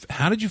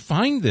 How did you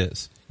find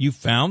this? You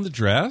found the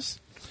dress?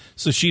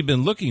 So she'd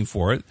been looking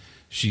for it.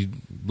 She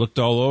looked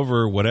all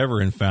over, whatever,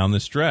 and found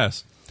this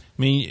dress.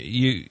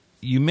 You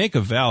make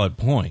a valid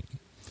point.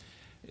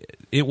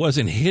 It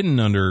wasn't hidden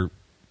under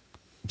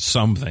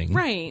something.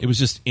 Right. It was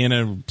just in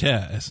a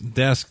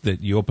desk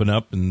that you open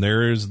up, and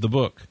there's the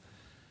book.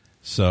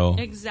 So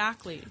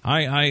exactly.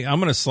 I'm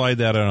going to slide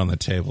that out on the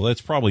table.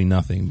 That's probably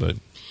nothing, but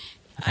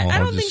I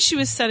don't think she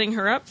was setting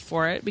her up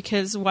for it,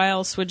 because why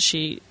else would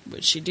she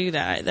do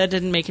that? That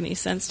didn't make any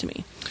sense to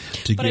me.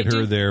 To get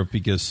her there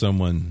because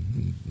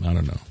someone, I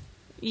don't know.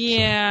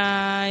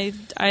 Yeah,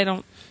 I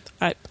don't.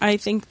 I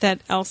think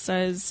that Elsa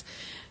is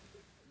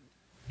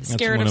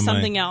scared of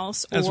something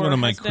else. That's one of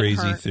my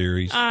crazy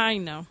theories. I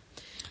know.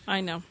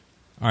 All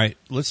right,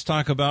 let's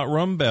talk about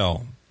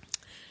Rumbell.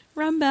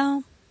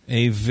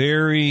 A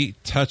very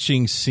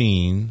touching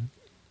scene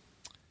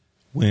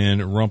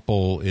when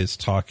Rumple is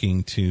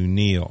talking to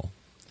Neil.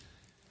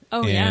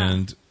 Oh,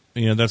 and,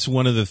 that's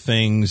one of the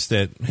things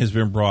that has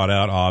been brought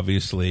out,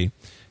 obviously,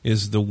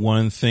 is the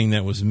one thing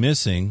that was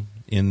missing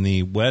in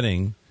the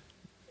wedding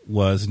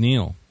was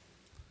Neil.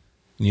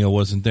 Neil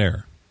wasn't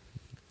there.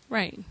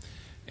 Right.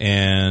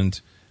 And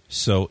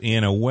so,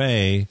 in a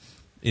way,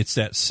 it's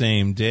that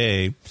same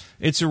day.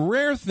 It's a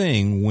rare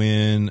thing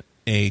when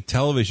a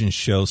television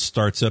show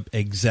starts up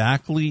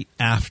exactly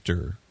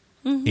after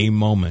a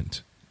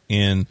moment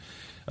in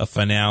a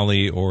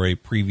finale or a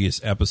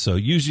previous episode.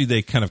 Usually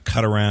they kind of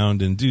cut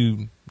around and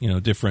do,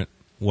 different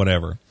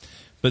whatever.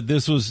 But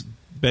this was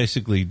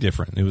basically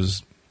different.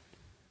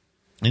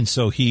 And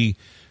so he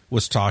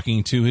was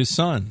talking to his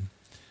son,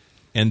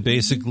 and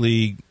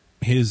basically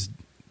his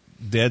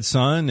dead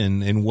son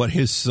and what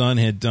his son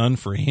had done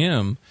for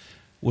him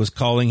was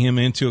calling him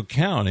into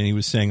account. And he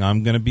was saying,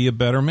 I'm going to be a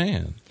better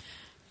man.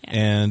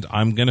 And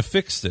I'm going to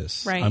fix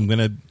this. Right.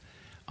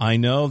 I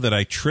know that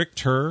I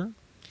tricked her,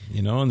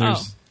 and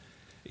there's,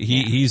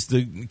 he's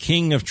the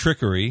king of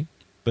trickery,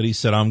 but he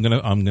said, I'm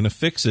going to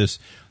fix this,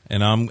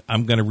 and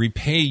I'm going to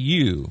repay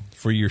you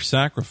for your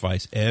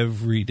sacrifice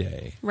every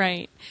day.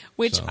 Right.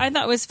 Which I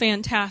thought was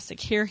fantastic.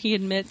 Here he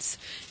admits,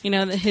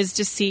 his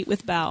deceit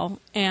with Belle,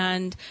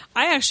 and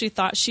I actually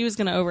thought she was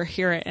going to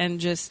overhear it and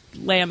just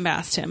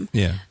lambast him.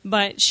 Yeah.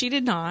 But she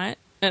did not,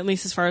 at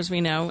least as far as we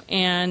know,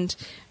 and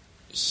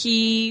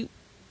he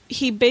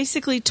he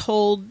basically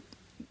told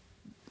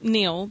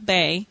Neil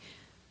Bay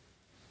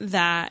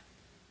that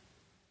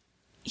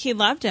he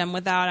loved him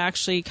without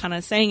actually kind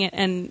of saying it.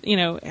 And, you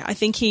know, I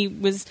think he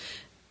was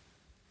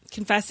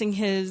confessing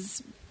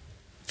his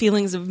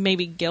feelings of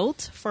maybe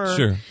guilt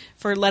for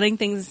letting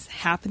things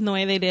happen the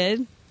way they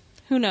did.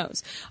 Who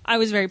knows? I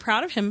was very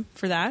proud of him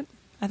for that.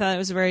 I thought it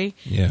was a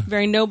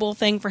very noble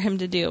thing for him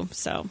to do.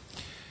 So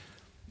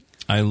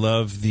I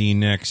love the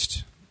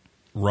next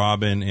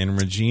Robin and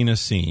Regina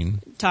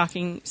scene.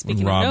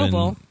 Speaking Robin of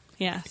noble,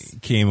 yes,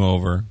 came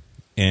over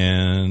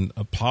and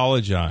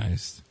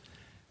apologized,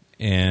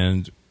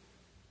 and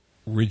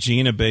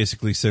Regina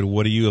basically said,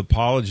 "What are you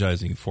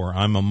apologizing for?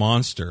 I'm a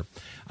monster."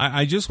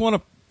 I just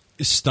want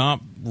to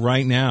stop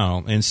right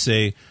now and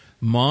say,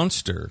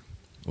 monster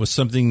was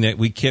something that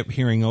we kept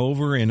hearing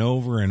over and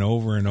over and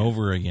over and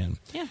over again.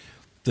 Yeah.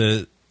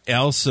 The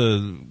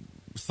Elsa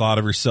thought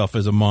of herself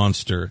as a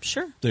monster.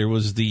 Sure. There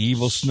was the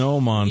evil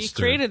snow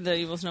monster. He created the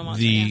evil snow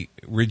monster.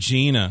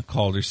 Regina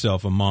called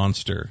herself a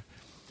monster.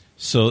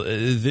 So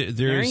there's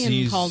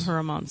Marion called her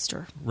a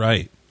monster.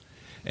 Right.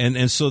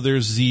 And so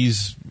there's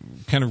these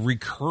kind of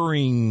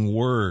recurring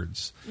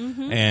words.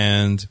 Mm-hmm.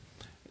 And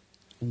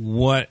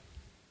one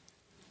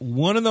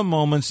of the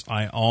moments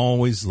I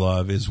always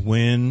love is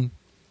when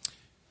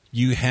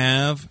you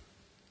have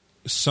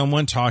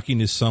someone talking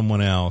to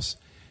someone else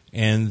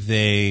and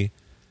they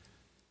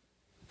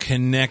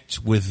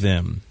connect with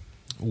them.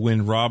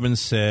 When Robin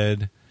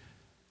said,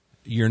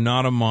 "You're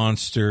not a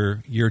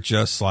monster, you're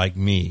just like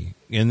me."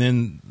 And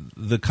then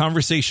the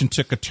conversation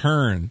took a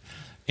turn,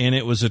 and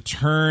it was a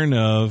turn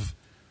of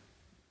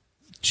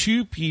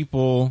two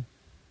people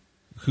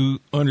who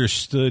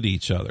understood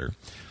each other.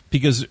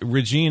 Because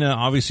Regina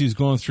obviously is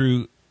going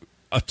through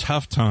a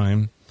tough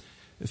time,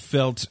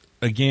 felt,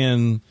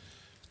 again,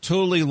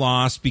 totally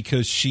lost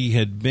because she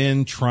had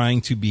been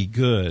trying to be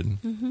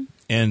good. Mm-hmm.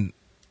 And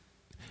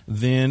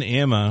then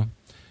Emma,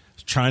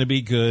 trying to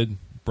be good,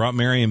 brought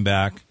Marion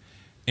back,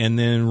 and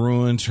then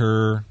ruined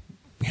her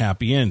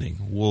happy ending.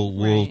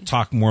 We'll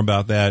talk more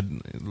about that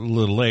a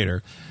little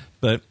later.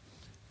 But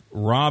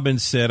Robin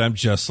said, "I'm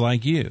just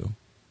like you."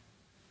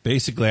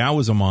 Basically, I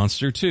was a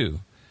monster too.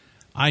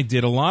 I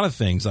did a lot of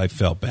things I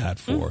felt bad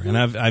for, mm-hmm.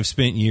 and I've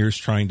spent years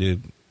trying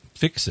to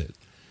fix it.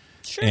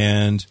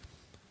 Sure.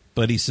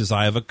 But he says,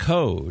 "I have a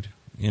code."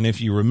 And if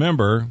you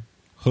remember,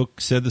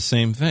 Hook said the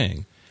same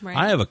thing. Right.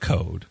 I have a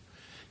code.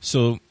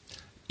 So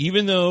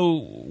even though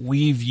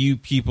we view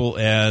people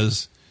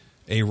as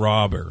a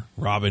robber,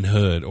 Robin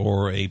Hood,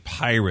 or a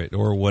pirate,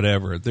 or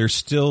whatever, there's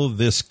still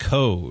this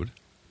code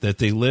that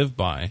they live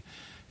by.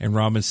 And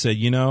Robin said,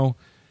 "You know,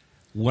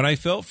 what I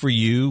felt for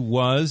you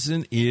was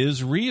and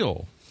is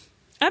real.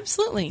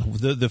 Absolutely.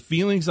 The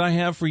feelings I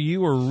have for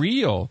you are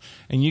real."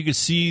 And you could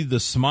see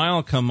the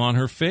smile come on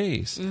her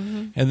face.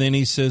 Mm-hmm. And then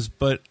he says,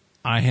 "But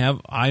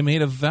I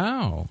made a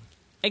vow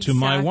to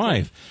my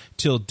wife,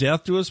 till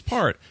death do us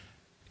part."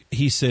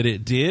 He said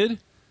it did,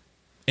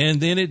 and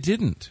then it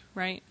didn't.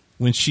 Right.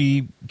 When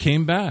she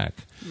came back.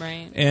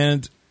 Right.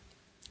 And,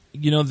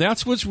 you know,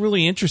 that's what's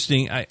really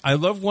interesting. I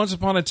love Once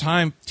Upon a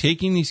Time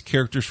taking these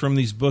characters from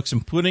these books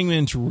and putting them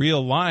into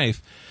real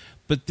life.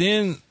 But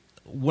then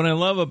what I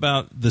love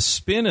about the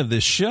spin of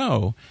this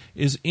show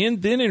is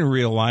then in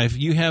real life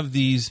you have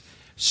these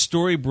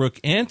Storybrooke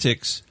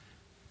antics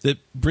that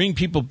bring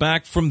people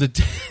back from the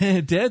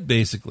dead,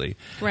 basically,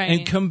 right,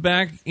 and come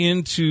back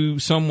into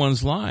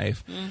someone's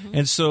life. Mm-hmm.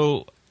 And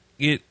so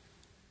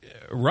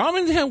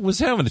Robin was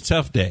having a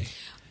tough day.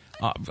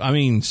 I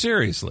mean,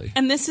 seriously.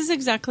 And this is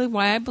exactly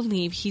why I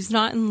believe he's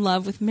not in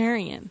love with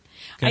Marion.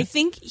 Okay. I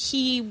think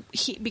he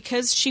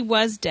because she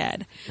was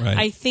dead. Right.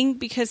 I think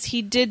because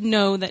he did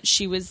know that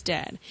she was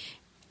dead.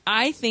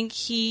 I think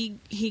he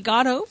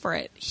got over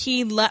it.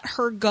 He let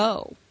her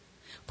go.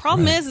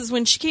 Problem is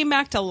when she came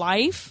back to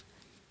life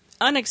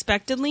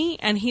unexpectedly,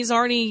 and he's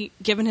already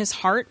given his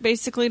heart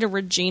basically to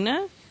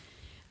Regina.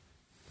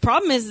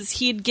 Problem is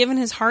he had given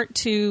his heart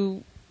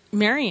to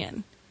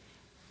Marion.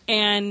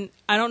 And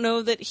I don't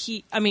know that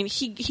he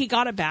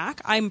got it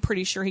back. I'm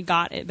pretty sure he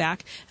got it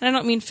back. And I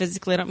don't mean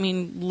physically. I don't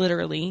mean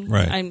literally.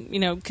 Right.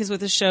 Because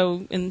with the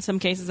show, in some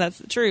cases, that's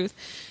the truth.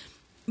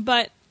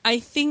 But I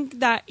think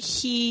that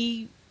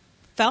he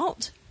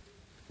felt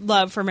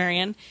love for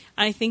Marion.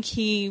 I think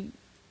he,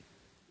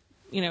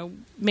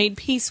 made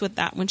peace with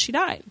that when she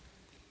died.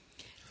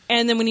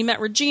 And then when he met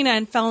Regina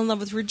and fell in love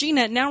with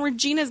Regina, now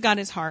Regina's got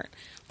his heart.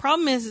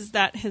 Problem is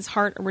that his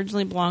heart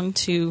originally belonged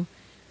to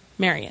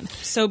Marion.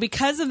 So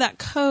because of that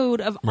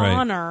code of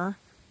honor,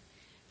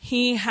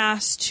 he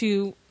has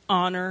to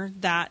honor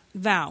that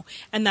vow.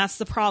 And that's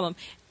the problem.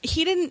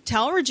 He didn't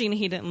tell Regina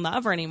he didn't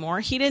love her anymore.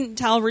 He didn't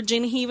tell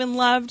Regina he even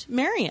loved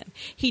Marion.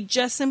 He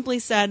just simply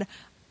said,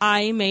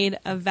 "I made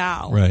a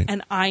vow,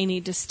 and I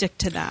need to stick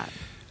to that."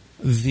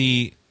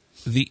 The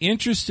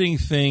interesting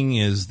thing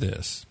is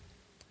this.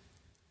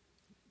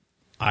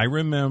 I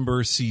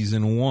remember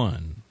season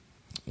 1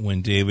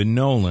 when David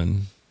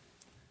Nolan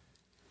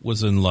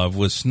was in love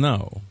with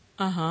Snow.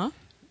 Uh-huh.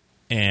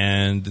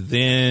 And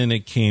then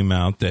it came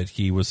out that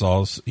he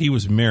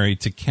was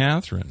married to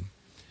Catherine.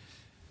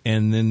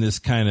 And then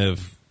this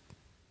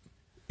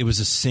it was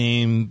the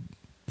same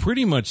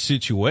pretty much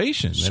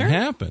situation that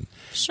happened.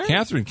 Sure.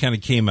 Catherine kind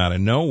of came out of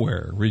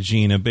nowhere.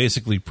 Regina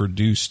basically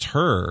produced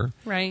her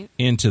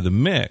into the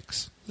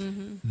mix.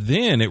 Mm-hmm.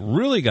 Then it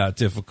really got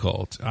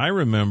difficult. I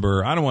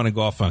remember, I don't want to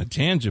go off on a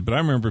tangent, but I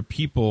remember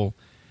people,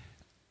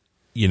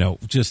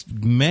 just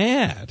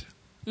mad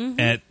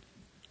at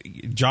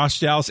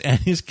Josh Dallas and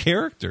his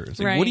characters.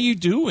 Like, what are you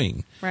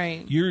doing?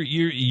 Right.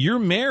 You're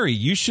married.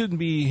 You shouldn't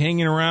be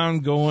hanging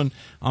around going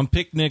on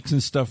picnics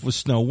and stuff with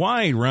Snow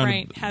White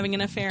around, having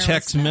an affair,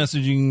 text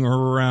messaging her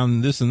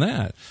around this and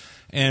that.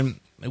 And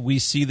we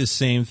see the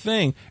same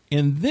thing.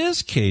 In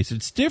this case,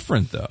 it's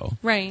different though.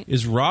 Right.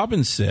 Is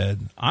Robin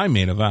said, I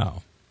made a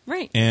vow.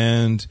 Right.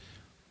 And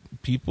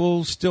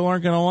people still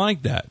aren't going to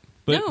like that.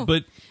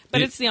 But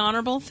it's the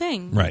honorable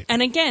thing. Right.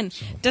 And again,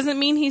 doesn't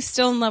mean he's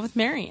still in love with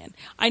Marion.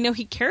 I know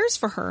he cares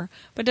for her,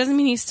 but doesn't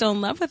mean he's still in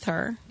love with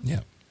her. Yeah.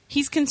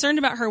 He's concerned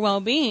about her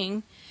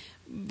well-being,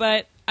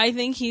 but I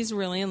think he's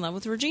really in love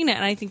with Regina.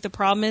 And I think the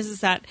problem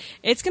is that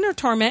it's going to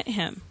torment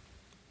him.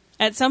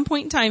 At some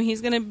point in time,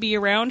 he's going to be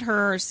around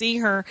her or see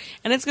her,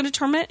 and it's going to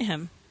torment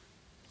him.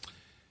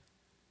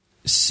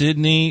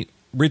 Sydney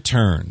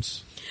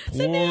returns.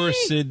 Poor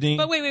Sydney.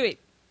 But wait.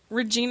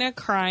 Regina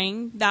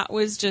crying, that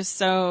was just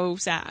so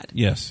sad.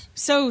 Yes.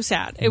 So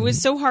sad. It was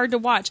so hard to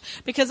watch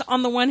because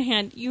on the one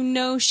hand,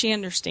 she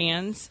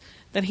understands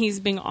that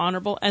he's being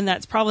honorable, and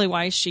that's probably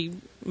why she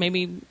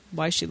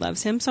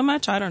loves him so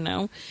much. I don't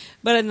know.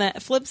 But on the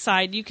flip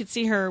side, you could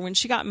see her when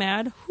she got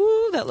mad,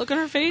 that look on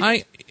her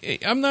face.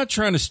 I'm not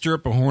trying to stir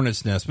up a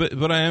hornet's nest,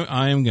 but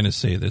I am going to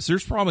say this.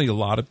 There's probably a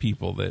lot of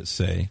people that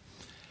say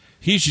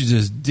he should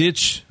just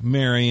ditch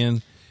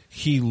Marion.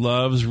 He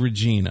loves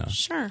Regina.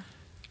 Sure.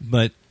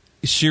 But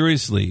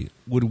seriously,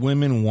 would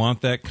women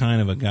want that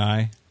kind of a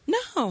guy?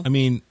 No. I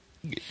mean,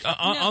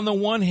 on the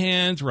one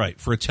hand, right,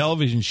 for a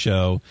television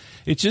show,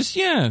 it's just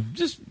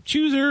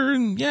choose her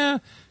and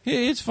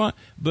it's fine.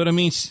 But I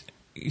mean,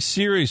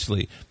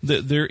 seriously,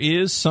 there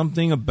is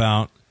something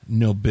about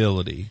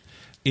nobility.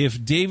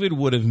 If David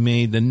would have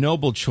made the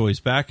noble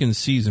choice back in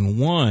season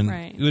 1,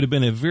 it would have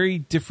been a very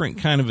different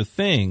kind of a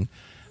thing.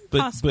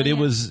 But it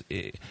was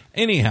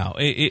anyhow.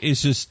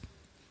 It's just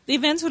the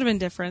events would have been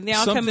different. The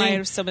outcome might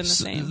have still been the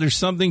same. There's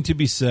something to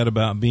be said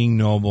about being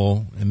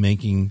noble and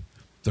making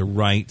the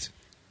right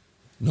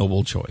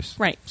noble choice.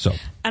 Right. So,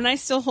 and I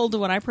still hold to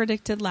what I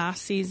predicted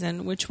last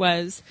season, which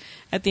was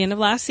at the end of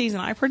last season,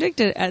 I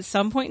predicted at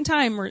some point in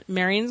time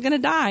Marion's going to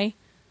die.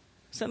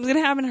 Something's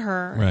going to happen to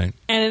her. Right.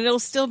 And it'll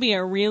still be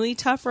a really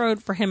tough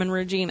road for him and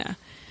Regina.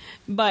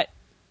 But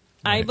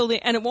I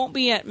believe, and it won't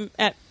be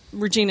at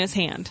Regina's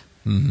hand.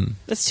 Mm-hmm.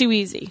 That's too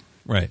easy.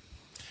 Right.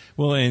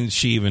 Well, and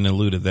she even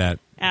alluded that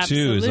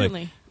Absolutely. too. It's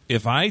like,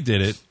 if I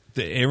did it,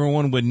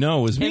 everyone would know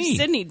it was me. If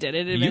Sydney did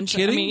it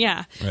eventually. Are you kidding? I mean,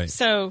 yeah. Right.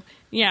 So,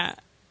 yeah,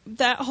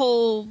 that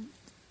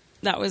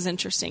was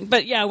interesting.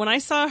 But yeah, when I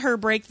saw her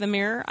break the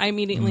mirror, I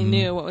immediately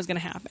knew what was going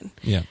to happen.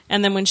 Yeah.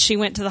 And then when she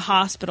went to the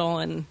hospital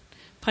and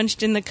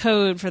punched in the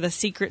code for the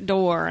secret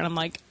door, and I'm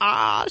like,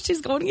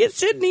 she's going to get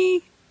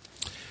Sydney.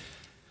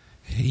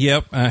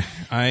 Yep.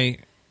 I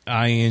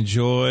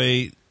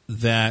enjoy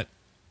that.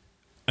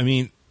 I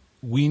mean,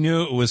 we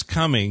knew it was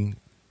coming.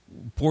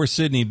 Poor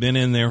Sydney been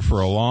in there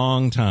for a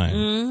long time.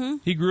 Mm-hmm.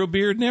 He grew a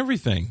beard and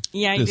everything.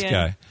 Yeah, this he did.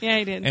 guy. Yeah,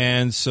 he did.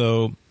 And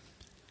so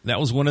that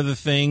was one of the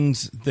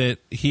things that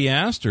he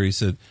asked her. He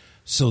said,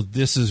 "So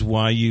this is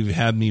why you've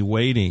had me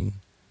waiting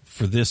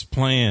for this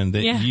plan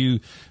that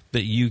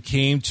you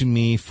came to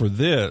me for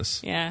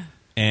this." Yeah.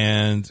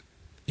 And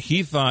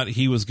he thought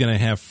he was going to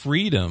have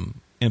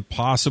freedom and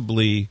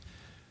possibly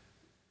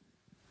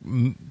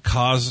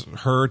cause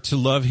her to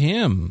love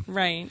him.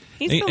 Right.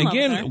 He still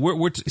again, loves her.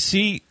 we're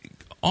see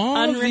all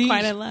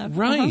unrequited these, love,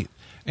 right?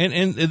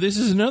 And this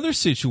is another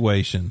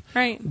situation,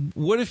 right?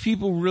 What if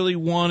people really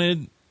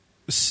wanted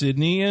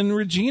Sydney and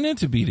Regina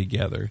to be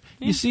together?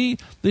 Yeah. You see,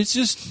 it's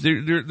just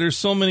there's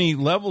so many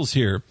levels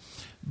here,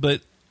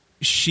 but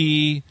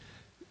she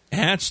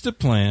hatched a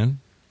plan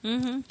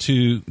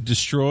to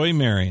destroy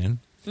Marion,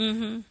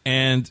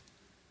 and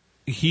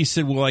he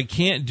said, "Well, I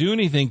can't do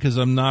anything because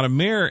I'm not a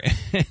mayor."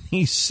 And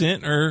he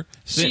sent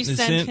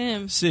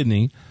him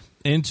Sydney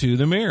into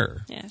the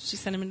mirror. Yeah, she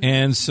sent him.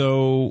 And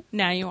so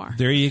now you are.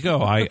 There you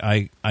go.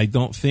 I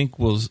don't think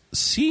we'll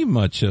see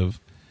much of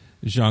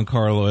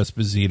Giancarlo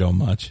Esposito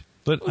much,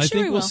 but I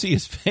think we'll see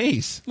his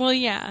face. Well,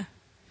 yeah.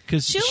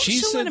 Because she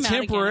said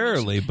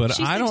temporarily, but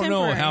I don't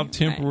know how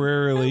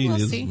temporarily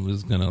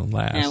is going to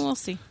last. Yeah, we'll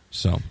see.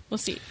 So we'll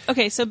see.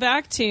 Okay, so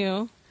back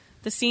to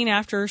the scene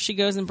after she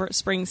goes and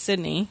springs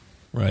Sydney.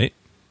 Right.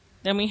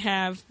 Then we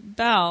have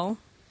Belle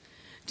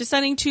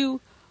deciding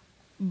to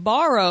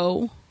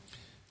borrow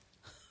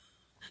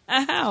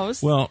a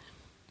house. Well,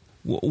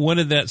 what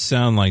did that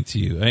sound like to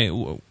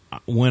you?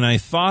 When I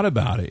thought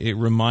about it, it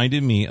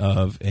reminded me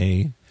of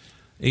a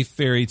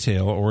fairy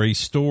tale or a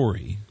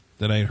story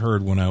that I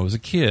heard when I was a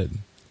kid.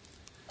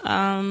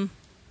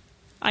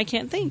 I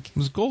can't think. It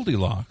was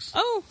Goldilocks.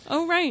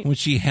 Oh, right. When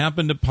she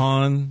happened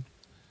upon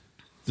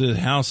the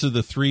house of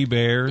the three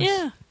bears.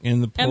 Yeah.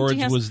 And the porridge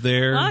Empty house. was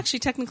there. Well, actually,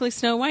 technically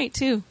Snow White,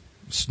 too.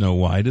 Snow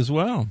White as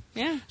well.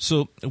 Yeah.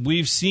 So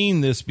we've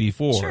seen this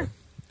before. Sure.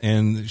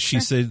 And she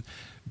said,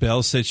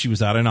 Belle said she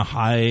was out on a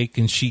hike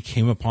and she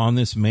came upon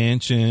this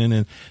mansion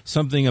and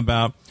something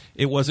about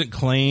it wasn't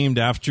claimed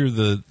after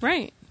the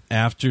Right.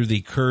 after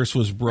the curse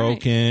was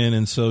broken,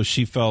 and so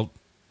she felt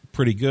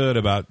pretty good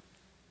about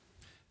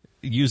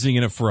using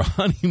it for a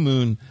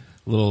honeymoon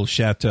little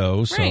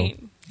chateau. So, Right.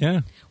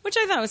 yeah. Which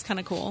I thought was kind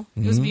of cool.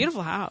 It was a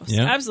beautiful house.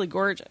 Yeah. Absolutely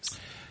gorgeous.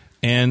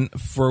 And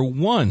for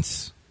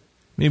once,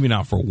 maybe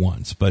not for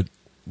once, but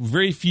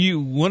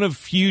one of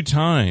few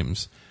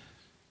times,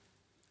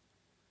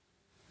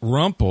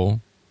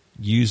 Rumpel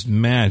used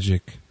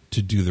magic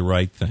to do the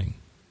right thing.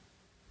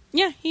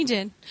 Yeah, he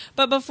did.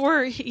 But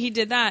before he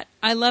did that,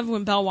 I love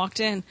when Belle walked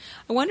in.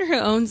 I wonder who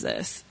owns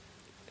this.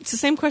 It's the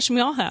same question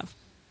we all have.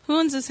 Who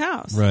owns this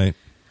house? Right.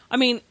 I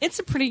mean, it's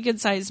a pretty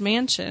good-sized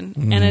mansion,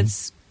 and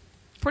it's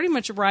pretty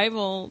much a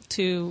rival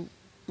to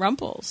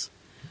Rumpel's.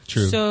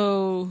 True.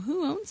 So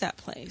who owns that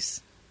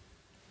place?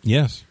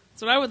 Yes.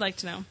 That's what I would like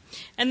to know.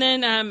 And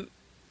then,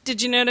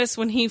 did you notice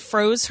when he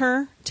froze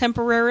her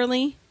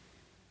temporarily?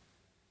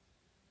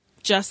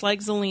 Just like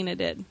Zelina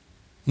did.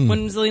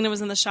 When Zelina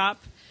was in the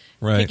shop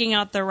Right. picking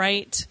out the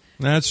right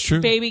That's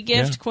true. baby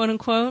gift, Yeah. quote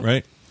unquote.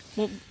 Right.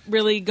 Well,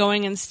 really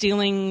going and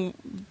stealing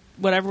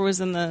whatever was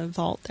in the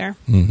vault there.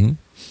 Mm-hmm.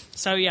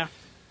 So, yeah.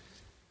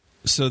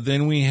 So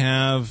then we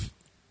have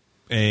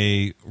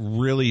a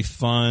really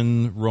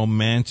fun,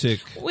 romantic...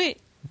 Wait,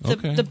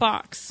 Okay. the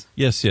box.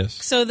 Yes.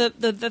 So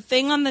the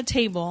thing on the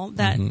table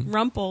that Mm-hmm.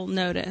 Rumpel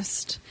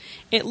noticed,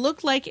 it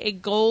looked like a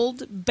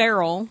gold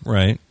barrel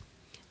Right.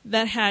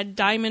 that had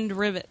diamond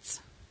rivets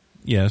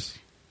Yes.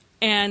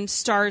 and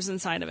stars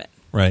inside of it.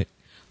 Right.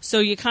 So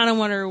you kind of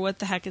wonder what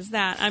the heck is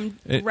that? I'm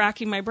It-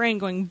 racking my brain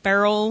going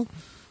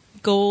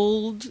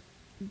gold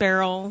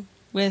barrel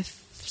with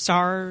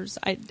stars.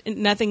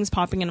 Nothing's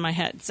popping into my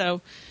head.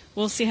 So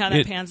we'll see how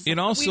that pans. It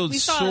also We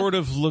saw- sort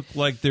of looked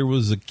like there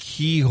was a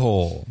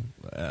keyhole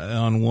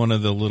on one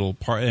of the little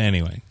parts.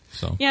 Anyway,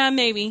 so. Yeah,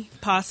 maybe,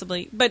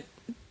 possibly. But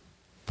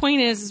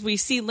point is we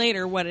see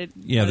later what it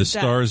Yeah, what the it does.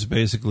 stars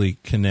basically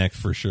connect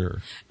for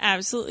sure.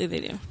 Absolutely they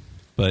do.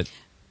 But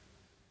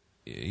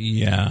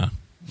yeah,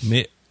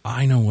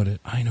 I know what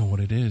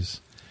it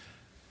is.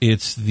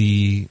 It's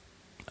the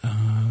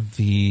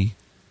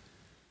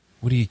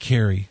what do you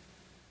carry?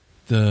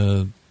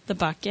 The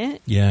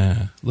bucket.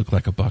 Yeah, look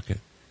like a bucket.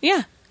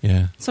 Yeah,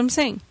 Yeah, that's what I'm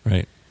saying.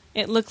 right.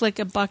 It looked like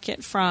a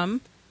bucket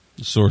from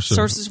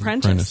Sorcerer's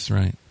Apprentice.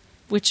 right.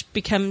 which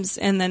becomes,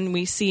 and then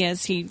we see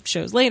as he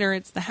shows later,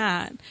 it's the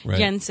hat, Right.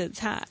 Yensid's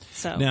hat.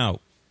 So Now,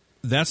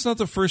 that's not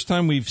the first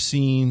time we've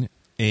seen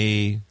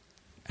a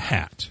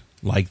hat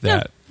like No,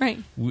 that.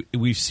 right?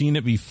 We've seen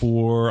it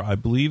before. I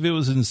believe it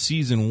was in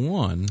season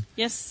 1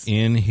 Yes,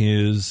 in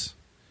his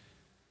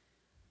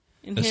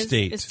in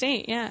estate. his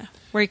estate, yeah,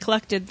 where he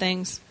collected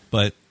things.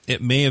 but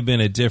it may have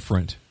been a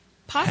different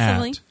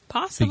Possibly, hat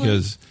possibly.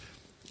 because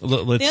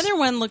let's The other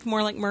one looked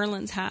more like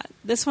Merlin's hat.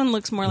 This one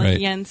looks more like Right.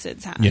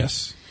 Yensid's hat.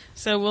 yes,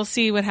 So we'll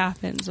see what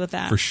happens with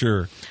that. for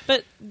sure.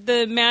 But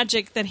the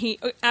magic that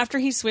after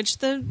he switched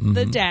the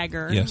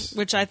dagger, Yes.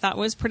 which I thought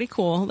was pretty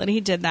cool that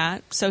he did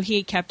that. So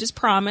he kept his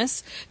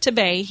promise to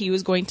Bay. He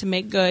was going to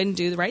make good and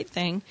do the right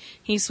thing.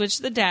 He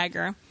switched the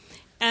dagger.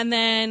 And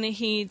then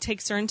he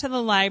takes her into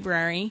the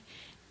library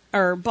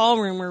or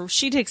ballroom, or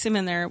she takes him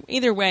in there,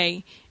 either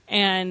way.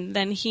 And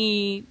then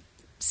he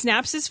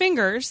snaps his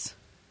fingers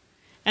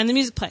and the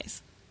music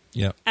plays.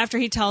 Yep. After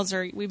he tells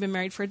her, we've been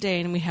married for a day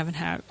and we haven't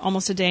had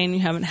almost a day and you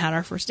haven't had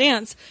our first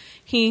dance,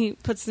 he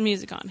puts the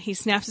music on. He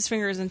snaps his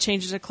fingers and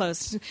changes her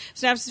clothes.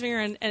 Snaps his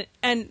finger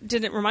and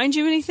did it remind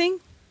you of anything?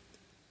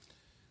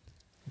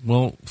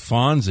 Well,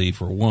 Fonzie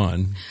for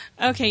one.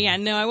 Okay, yeah,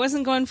 no, I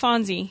wasn't going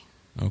Fonzie.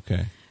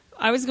 Okay.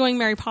 I was going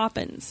Mary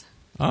Poppins.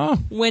 Oh,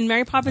 When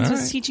Mary Poppins All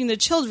was right. teaching the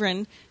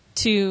children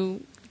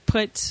to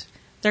put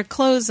their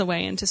clothes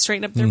away and to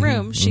straighten up their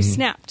room, she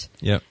snapped.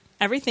 yep.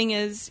 Everything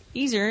is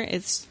easier.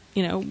 It's,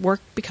 work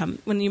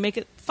when you make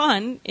it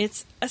fun,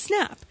 it's a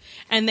snap.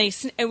 And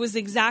it was the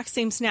exact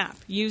same snap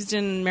used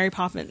in Mary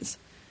Poppins.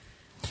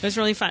 It was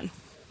really fun.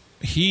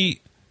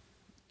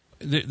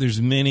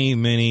 There's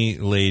many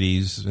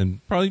ladies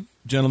and probably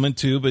gentlemen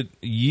too, but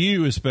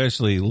you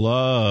especially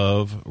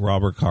love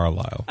Robert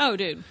Carlyle. Oh,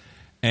 dude.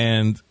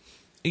 And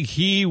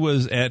he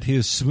was at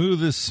his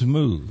smoothest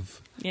smooth,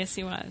 Yes,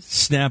 he was.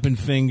 snapping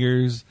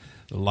fingers,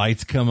 the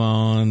lights come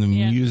on, the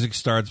Yeah. music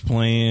starts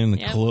playing, the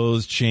Yep.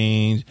 clothes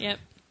change. Yep.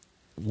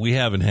 We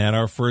haven't had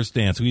our first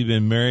dance. We've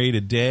been married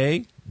a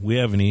day. We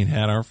haven't even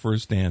had our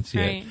first dance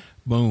yet. Right.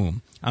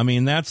 Boom. I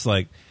mean, that's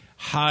like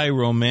high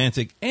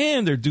romantic,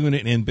 and they're doing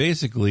it in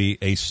basically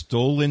a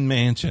stolen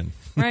mansion.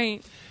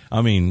 Right.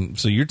 I mean,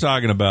 so you're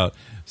talking about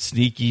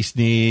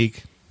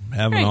sneak,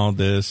 having Right. all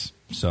this.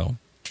 So,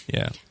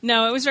 yeah.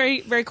 No, it was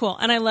very, very cool.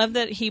 And I love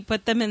that he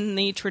put them in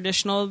the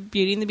traditional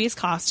Beauty and the Beast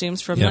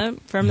costumes from Yep.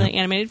 the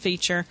animated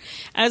feature,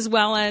 as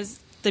well as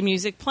the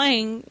music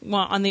playing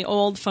on the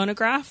old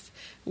phonograph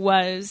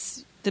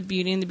was the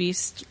Beauty and the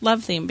Beast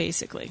love theme,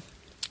 basically.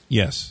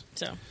 Yes.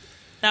 So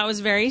that was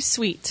very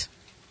sweet.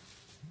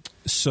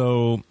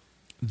 So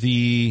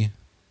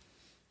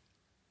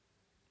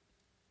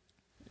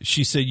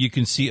she said you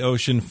can see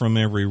ocean from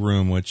every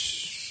room,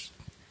 which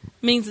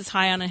means it's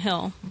high on a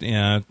hill.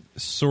 Yeah,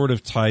 sort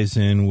of ties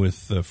in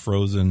with the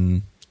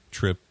Frozen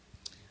trip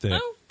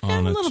that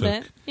Anna a little took.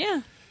 bit.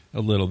 Yeah. A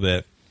little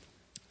bit.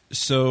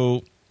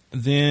 So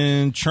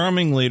then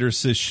Charming later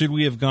says, should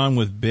we have gone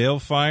with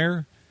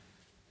Balefire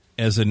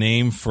as a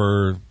name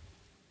for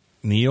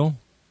Neil?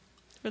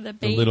 For the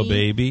baby. The little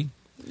baby.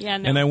 Yeah,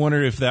 no. And I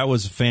wondered if that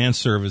was fan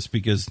service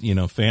because,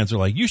 fans are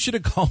like, you should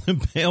have called him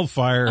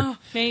Balefire. Oh,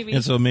 maybe.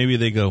 And so maybe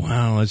they go,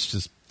 wow, let's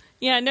just...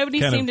 Yeah, nobody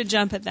kind seemed to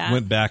jump at that.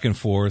 Went back and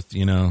forth,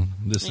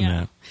 this and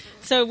that.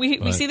 So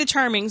we see the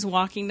Charmings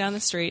walking down the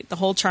street, the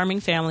whole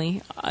Charming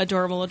family,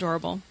 adorable,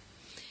 adorable.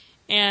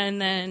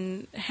 And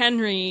then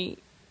Henry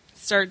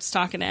starts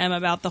talking to Emma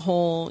about the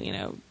whole,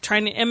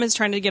 Emma's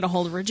trying to get a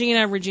hold of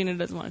Regina. Regina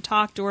doesn't want to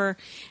talk to her.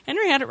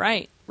 Henry had it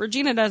right.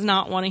 Regina does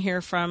not want to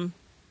hear from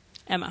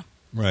Emma.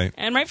 Right.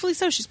 And rightfully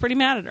so. She's pretty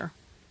mad at her.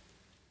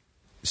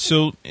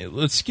 So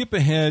let's skip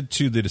ahead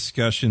to the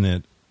discussion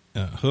that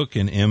Hook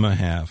and Emma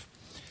have.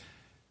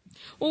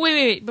 Well,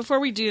 wait.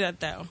 Before we do that,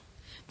 though,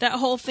 that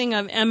whole thing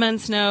of Emma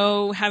and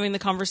Snow having the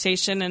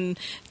conversation and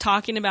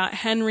talking about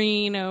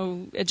Henry,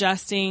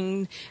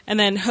 adjusting, and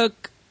then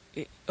Hook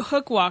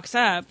walks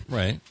up.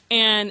 Right.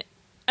 And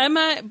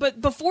Emma,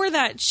 but before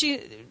that,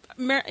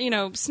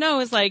 Snow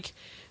is like,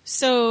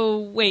 so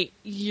wait,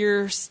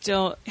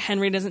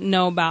 Henry doesn't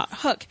know about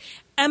Hook.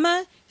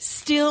 Emma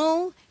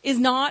still is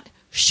not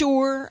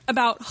sure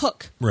about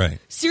Hook. Right.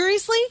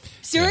 Seriously?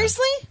 Yeah.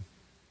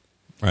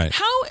 Right.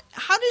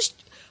 How does...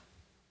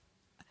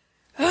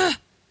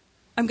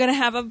 I'm going to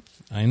have a...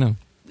 I know.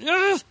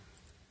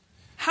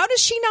 How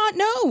does she not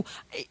know?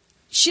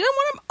 She don't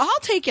want him. I'll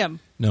take him.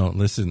 No,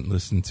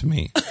 listen to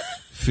me.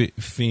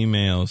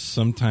 Females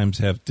sometimes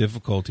have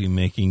difficulty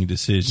making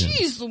decisions.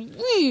 Jeez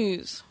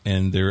Louise.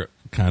 And they're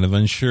kind of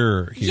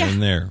unsure here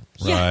and there,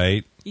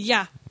 right?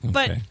 Yeah.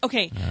 But,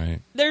 okay. All right.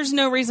 There's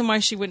no reason why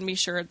she wouldn't be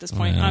sure at this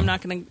point. I'm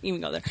not going to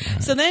even go there.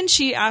 Right. So then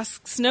she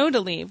asks Snow to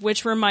leave,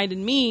 which reminded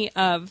me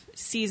of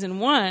season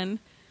 1,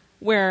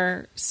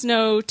 where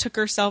Snow took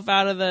herself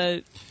out of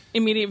the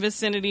immediate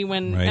vicinity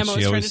when Emma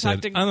was trying to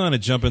talk to... I'm going to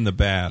jump in the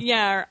bath.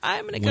 Yeah, or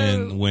I'm going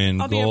to go... When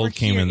Gold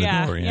came in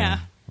the door, yeah.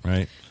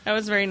 Right. That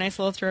was a very nice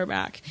little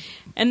throwback.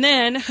 And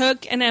then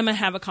Hook and Emma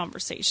have a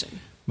conversation.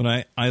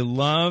 But I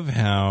love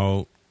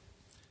how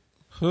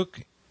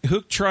Hook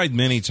tried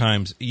many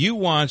times. You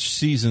watch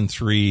season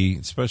 3,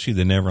 especially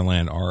the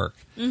Neverland arc.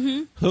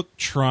 Mm-hmm. Hook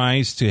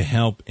tries to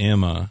help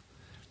Emma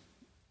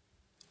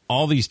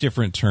all these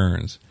different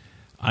turns.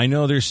 I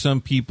know there's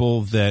some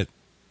people that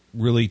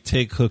really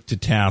take Hook to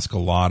task a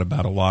lot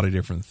about a lot of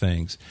different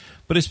things.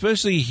 But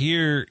especially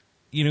here,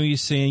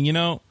 he's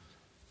saying,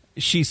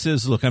 she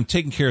says, look, I'm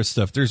taking care of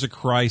stuff. There's a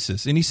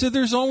crisis. And he said,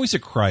 there's always a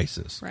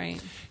crisis. Right.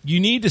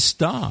 You need to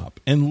stop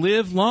and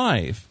live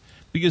life.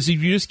 Because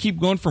if you just keep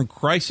going from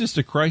crisis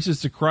to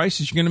crisis to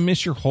crisis, you're going to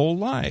miss your whole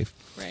life.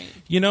 Right.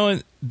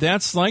 And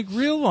that's like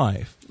real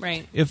life.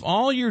 Right. If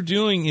all you're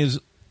doing is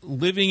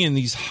living in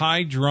these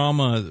high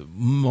drama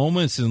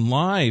moments in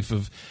life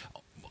of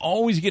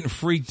always getting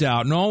freaked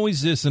out and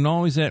always this and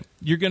always that,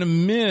 you're going to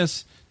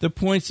miss the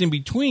points in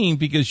between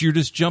because you're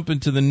just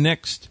jumping to the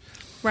next,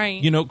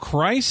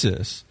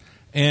 crisis.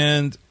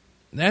 And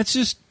that's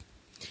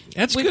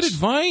good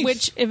advice.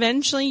 Which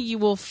eventually you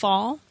will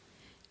fall.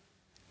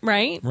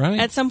 Right?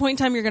 At some point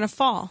in time, you're going to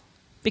fall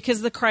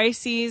because the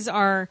crises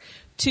are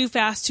too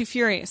fast, too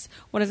furious.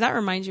 What does that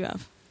remind you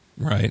of?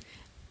 Right.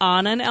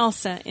 Anna and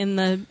Elsa in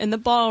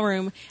the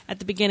ballroom at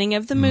the beginning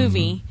of the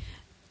movie.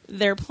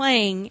 They're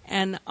playing,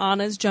 and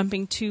Anna's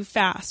jumping too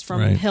fast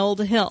from hill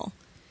to hill,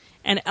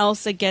 and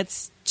Elsa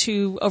gets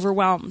too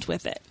overwhelmed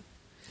with it.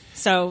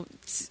 So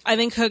I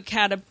think Hook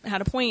had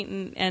a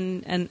point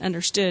and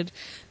understood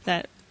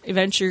that.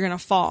 Eventually, you're going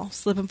to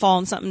slip and fall,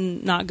 and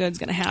something not good's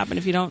going to happen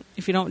if you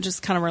don't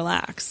just kind of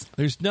relax.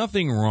 There's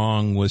nothing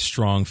wrong with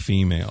strong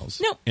females.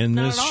 No, and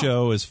not this at all.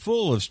 show is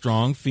full of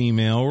strong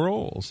female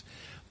roles.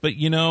 But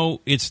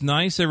it's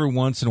nice every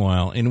once in a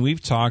while, and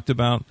we've talked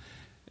about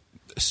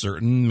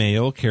certain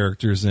male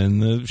characters in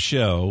the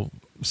show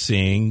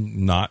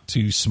saying not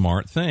too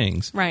smart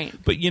things. Right.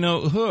 But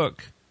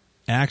Hook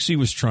actually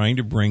was trying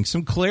to bring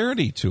some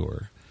clarity to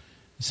her.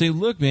 Say,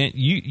 look, man,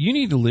 you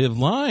need to live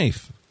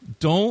life.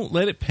 Don't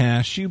let it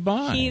pass you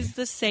by. He's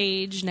the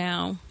sage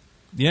now.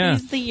 Yeah.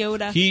 He's the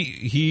Yoda.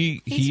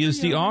 He is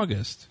Yoda. the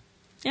August.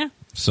 Yeah.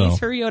 So. He's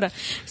her Yoda.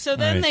 So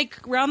then they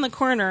round the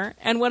corner,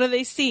 and what do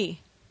they see?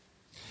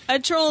 A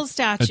troll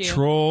statue. A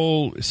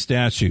troll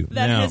statue.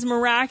 That has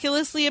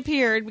miraculously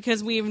appeared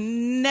because we've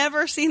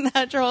never seen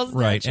that troll statue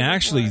Right.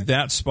 Actually, before.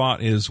 that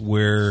spot is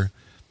where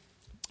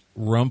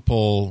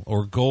Rumple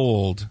or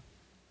Gold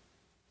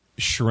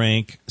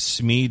shrank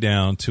Smee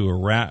down to a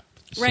rat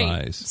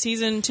size.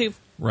 Season 2.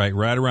 Right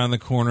around the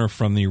corner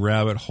from the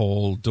rabbit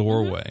hole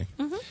doorway.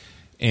 Mm-hmm.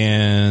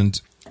 And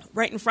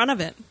right in front of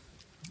it.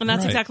 And that's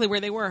Right. exactly where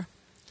they were.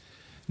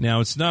 now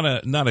it's not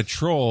a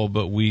troll,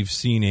 but we've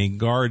seen a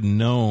garden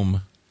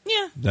gnome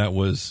Yeah. that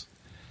was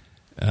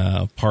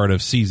part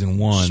of season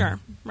 1. Sure,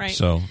 right.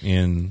 So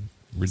in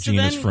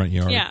Regina's front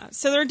yard. Yeah.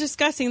 So they're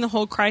discussing the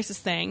whole crisis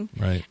thing.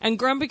 Right. And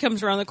Grumpy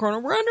comes around the corner.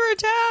 We're under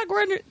attack.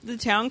 We're under the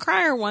town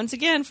crier once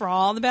again for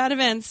all the bad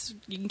events.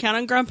 You can count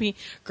on Grumpy.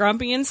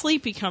 Grumpy and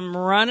Sleepy come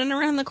running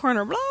around the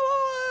corner. Blah,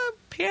 blah, blah.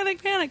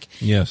 Panic, panic.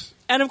 Yes.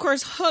 And of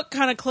course, Hook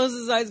kind of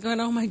closes his eyes going,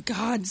 oh my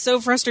God, so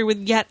frustrated with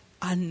yet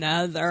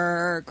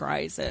another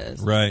crisis.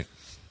 Right.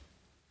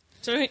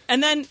 So,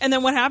 and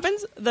then what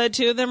happens? The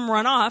two of them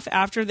run off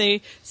after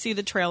they see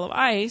the trail of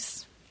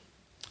ice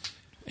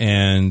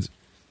And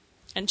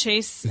and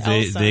chase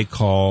they Elsa.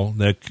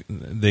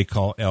 they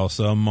call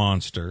Elsa a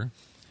monster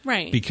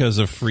right. because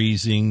of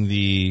freezing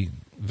the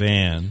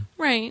van.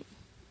 Right.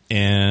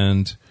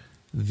 And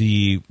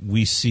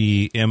we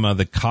see Emma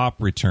the cop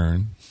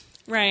return,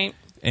 Right.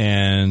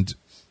 and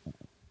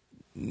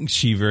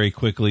she very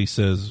quickly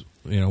says,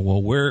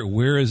 well,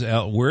 where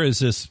is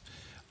this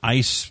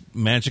ice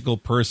magical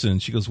person?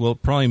 She goes, well,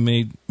 it probably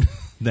made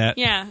that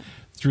Yeah.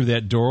 through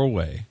that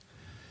doorway.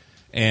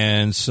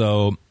 And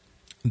so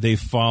they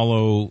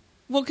follow.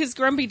 Well, because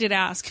Grumpy did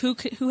ask who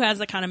has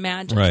that kind of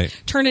magic.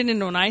 Right. Turn it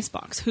into an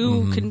icebox.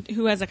 Who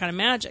has that kind of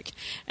magic?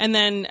 And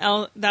then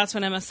that's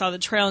when Emma saw the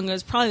trail and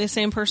goes, probably the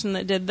same person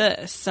that did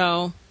this.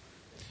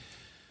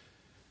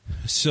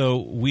 So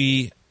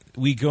we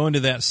go into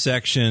that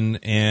section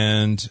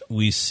and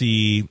we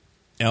see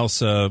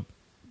Elsa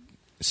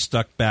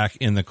stuck back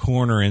in the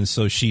corner, and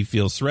so she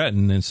feels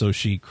threatened, and so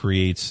she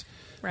creates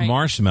Right.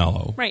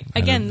 marshmallow. right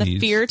out again, of the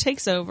these. fear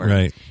takes over.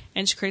 Right.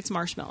 And she creates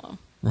marshmallow,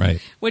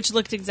 Right. which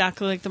looked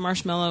exactly like the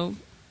marshmallow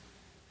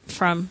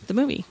from the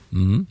movie.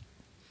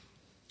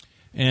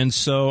 And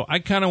so I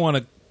kind of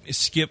want to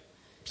skip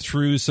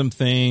through some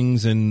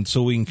things, and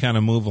so we can kind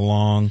of move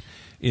along.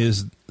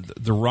 Is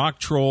the rock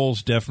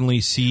trolls definitely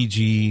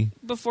CG?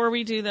 Before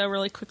we do though,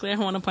 really quickly, I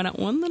want to point out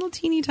one little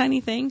teeny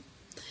tiny thing.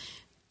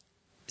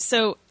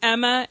 So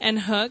Emma and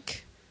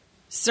Hook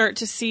start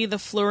to see the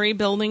Flurry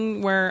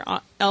building where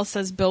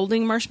Elsa's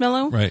building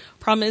Marshmallow. Right.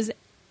 Problem is,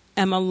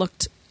 Emma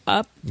looked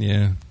up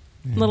Yeah.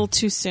 a little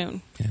too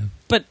soon. Yeah.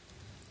 But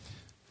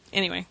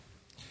anyway,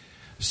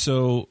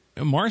 So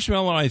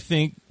Marshmallow, I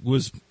think,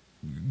 was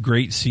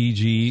great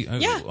CG.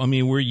 Yeah. I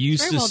mean, we're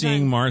used Very to well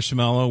seeing done.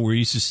 Marshmallow. We're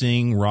used to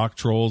seeing rock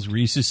trolls. We're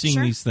used to seeing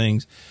Sure. these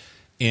things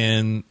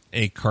in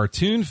a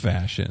cartoon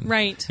fashion.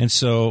 Right. And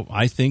so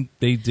I think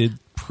they did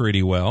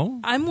pretty well.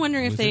 I'm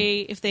wondering if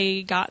Was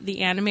they got the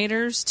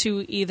animators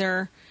to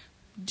either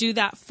do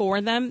that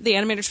for them, the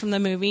animators from the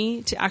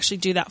movie to actually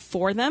do that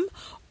for them,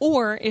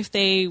 or if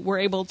they were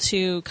able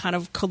to kind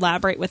of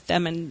collaborate with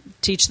them and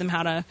teach them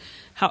how the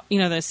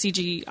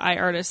CGI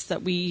artists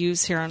that we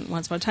use here on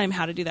Once Upon a Time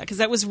how to do that, because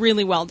that was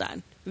really well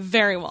done,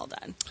 very well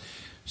done.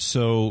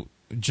 So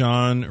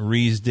John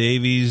Rhys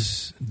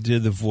Davies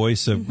did the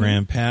voice of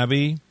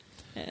Grandpappy,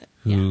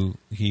 who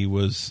he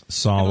was I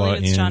Sala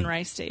believe it's in John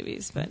Rice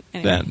Davies, but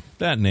anyway.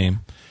 that name.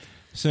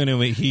 So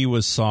anyway, he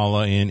was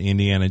Sala in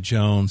Indiana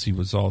Jones. He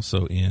was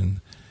also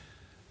in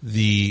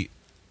the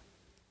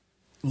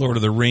Lord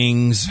of the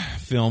Rings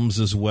films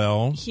as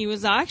well. He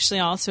was actually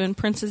also in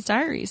Princess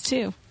Diaries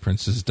too,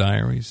 Princess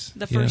Diaries,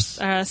 the first,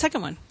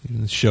 second one.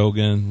 yes.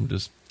 Shogun.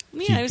 Just Yeah,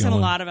 keep he was in a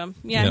going. lot of them.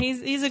 Yeah,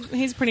 Yep.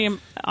 he's a pretty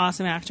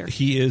awesome actor.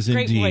 He is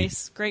great indeed.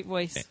 great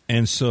voice.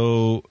 And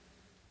so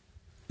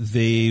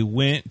they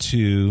went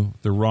to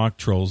the rock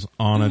trolls.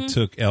 Anna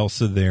took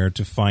Elsa there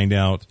to find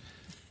out,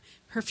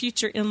 Her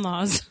future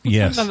in-laws.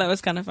 Yes. I thought that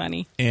was kind of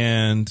funny.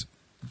 and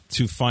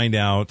to find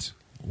out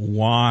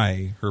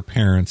why her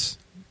parents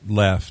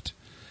left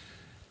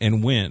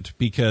and went,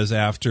 because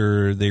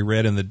after they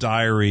read in the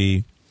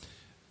diary,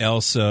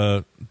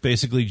 Elsa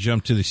basically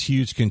jumped to this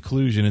huge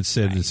conclusion and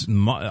said,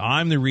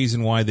 I'm the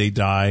reason why they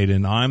died,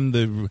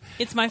 and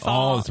It's my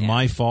fault. It's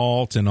my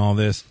fault and all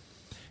this.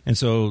 And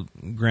so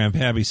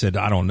Grandpappy said,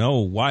 I don't know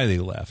why they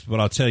left, but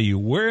I'll tell you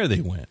where they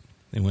went.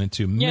 They went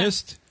to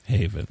Mist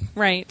Haven.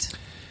 Right.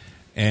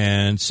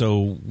 And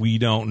so we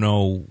don't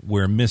know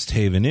where Mist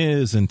Haven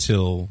is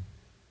until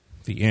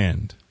the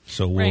end.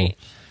 So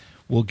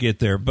we'll get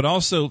there. But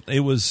also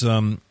it was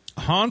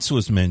Hans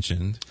was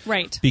mentioned.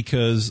 Right.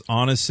 Because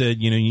Anna said,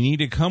 you need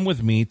to come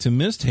with me to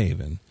Mist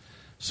Haven.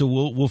 So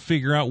we'll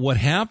figure out what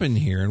happened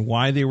here and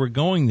why they were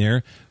going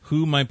there,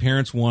 who my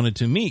parents wanted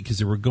to meet, because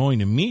they were going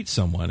to meet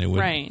someone. It would,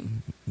 Right.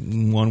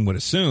 One would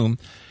assume.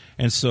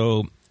 And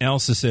so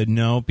Elsa said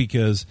no,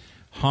 because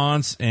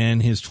Hans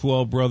and his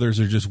 12 brothers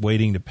are just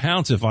waiting to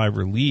pounce if I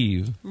ever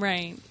leave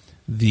Right.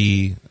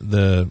 the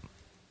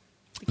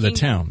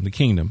town, the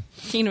kingdom.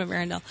 Kingdom of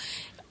Arendelle.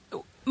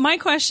 My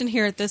question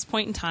here at this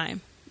point in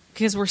time,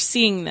 because we're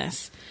seeing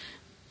this,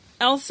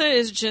 Elsa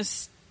is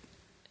just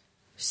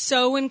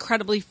so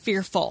incredibly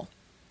fearful.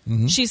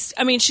 She's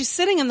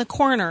sitting in the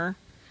corner.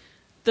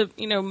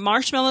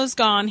 Marshmallow's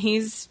gone.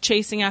 He's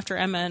chasing after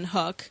Emma and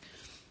Hook,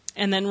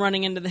 and then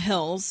running into the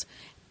hills.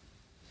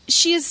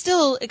 she is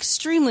still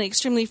extremely,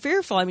 extremely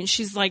fearful. I mean,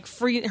 she's like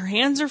her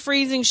hands are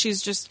freezing.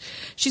 She's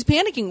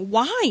panicking.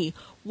 Why?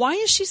 Why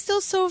is she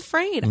still so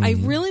afraid? I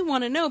really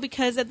want to know,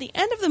 because at the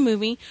end of the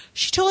movie,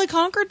 she totally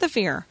conquered the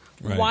fear.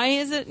 Right. Why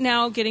is it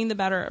now getting the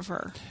better of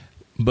her?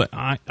 But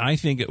I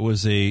think it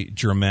was a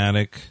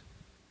dramatic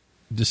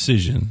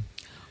decision.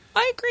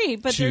 I agree,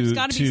 but there's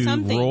got to be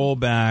something. To roll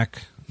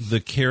back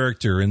the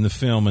character in the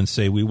film and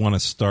say we want to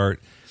start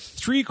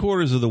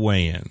 3/4 of the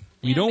way in.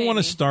 We don't want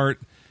to start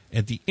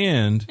at the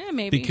end,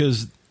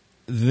 because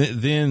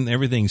then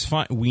everything's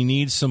fine. We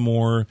need some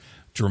more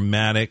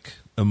dramatic,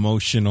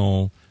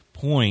 emotional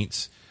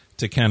points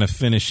to kind of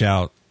finish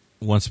out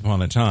Once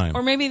Upon a Time.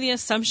 Or maybe the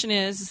assumption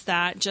is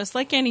that, just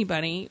like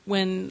anybody,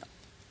 when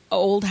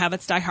old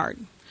habits die hard,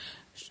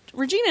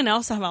 Regina and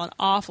Elsa have an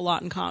awful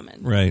lot in common.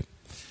 Right.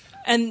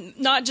 And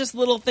not just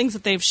little things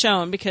that they've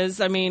shown, because,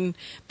 I mean,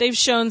 they've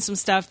shown some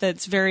stuff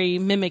that's very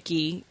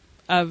mimicky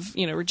of,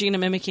 Regina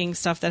mimicking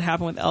stuff that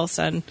happened with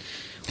Elsa and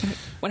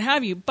what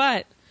have you.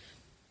 But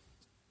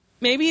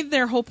maybe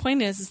their whole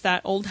point is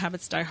that old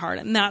habits die hard,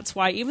 and that's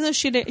why, even though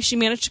she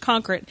managed to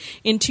conquer it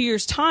in 2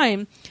 years'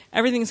 time,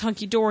 everything's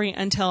hunky-dory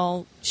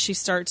until she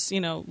starts,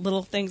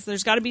 little things.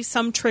 There's got to be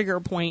some trigger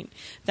point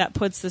that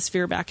puts this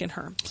fear back in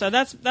her. So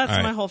that's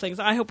right. my whole thing.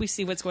 So I hope we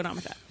see what's going on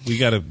with that. We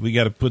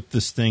got to put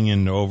this thing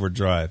into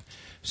overdrive.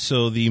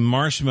 So the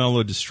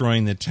marshmallow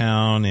destroying the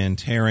town and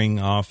tearing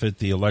off at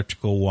the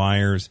electrical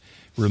wires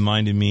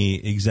reminded me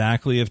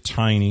exactly of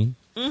Tiny.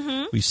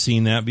 Mm-hmm. We've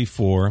seen that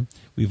before.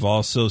 We've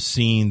also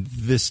seen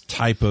this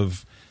type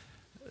of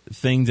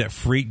thing that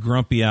freaked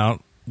Grumpy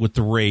out with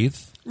the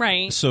Wraith.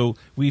 Right. So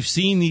we've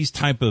seen these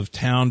type of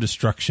town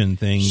destruction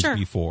things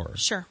before.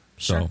 Sure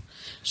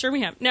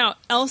we have. Now,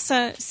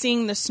 Elsa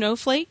seeing the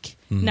snowflake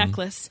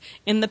necklace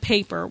in the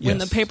paper when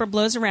the paper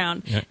blows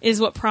around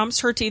is what prompts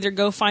her to either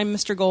go find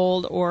Mr.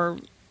 Gold or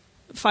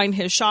find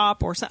his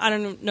shop, or I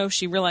don't know if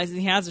she realizes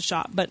he has a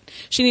shop, but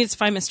she needs to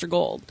find Mr.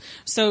 Gold.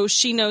 So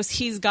she knows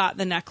he's got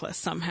the necklace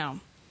somehow.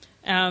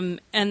 And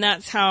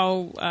that's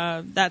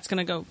how that's going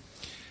to go.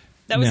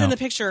 That was in the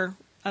picture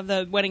of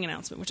the wedding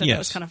announcement, which I thought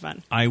was kind of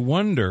fun. I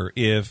wonder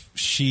if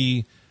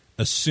she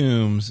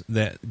assumes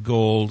that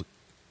Gold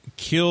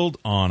killed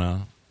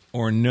Anna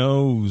or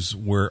knows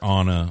where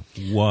Anna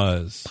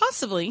was.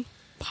 Possibly.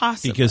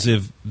 Because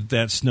if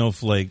that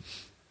snowflake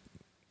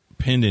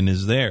pendant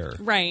is there.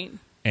 Right.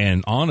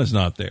 And Anna's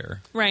not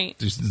there. Right.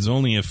 There's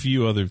only a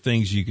few other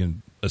things you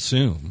can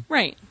assume.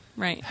 Right.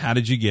 How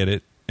did you get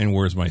it, and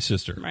where's my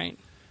sister? Right.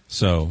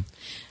 So,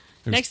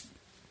 next,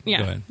 go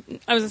ahead.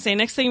 I was going to say,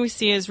 next thing we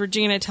see is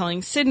Regina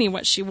telling Sydney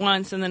what she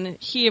wants, and then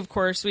he, of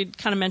course, we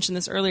kind of mentioned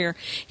this earlier,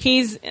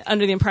 he's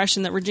under the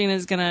impression that Regina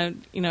is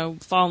going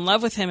to, fall in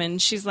love with him,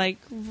 and she's like,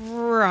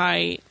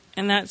 right.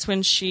 And that's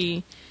when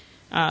she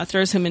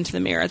throws him into the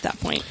mirror at that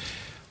point.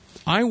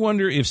 I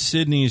wonder if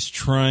Sydney is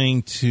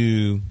trying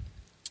to...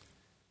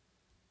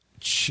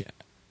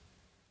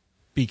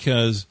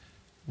 because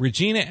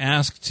Regina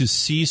asked to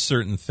see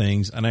certain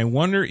things, and I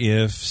wonder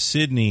if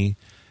Sydney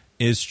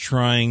is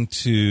trying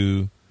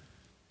to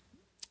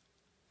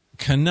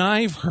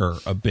connive her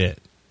a bit,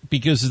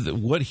 because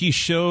what he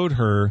showed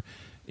her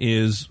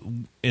is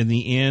in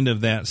the end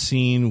of that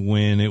scene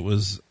when it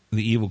was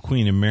the Evil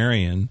Queen and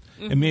Marion,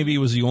 and maybe it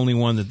was the only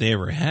one that they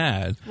ever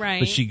had,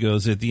 right. But she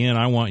goes, at the end,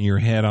 I want your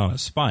head on a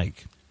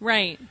spike.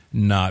 Right.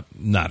 Not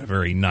a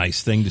very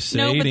nice thing to say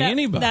to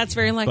anybody. That's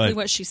very likely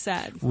what she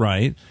said.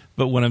 Right.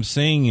 But what I'm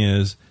saying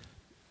is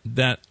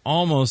that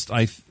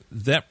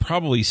that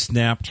probably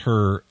snapped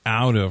her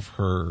out of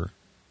her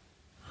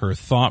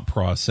thought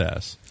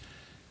process,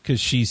 because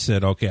she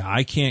said, okay,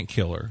 I can't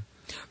kill her.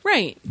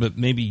 Right. But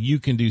maybe you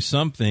can do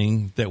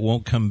something that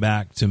won't come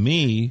back to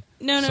me.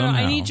 No,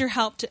 I need your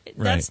help to.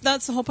 That's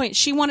the whole point.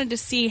 She wanted to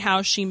see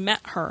how she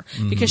met her,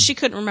 because she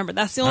couldn't remember.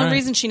 That's the only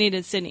reason she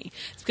needed Sydney.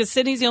 It's because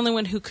Sydney's the only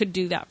one who could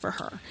do that for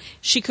her.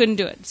 She couldn't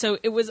do it. So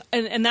it was,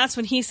 and that's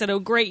when he said, "Oh,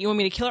 great, you want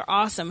me to kill her?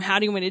 Awesome. How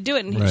do you want me to do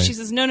it?" And she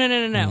says, "No.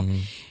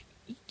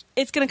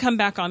 It's going to come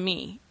back on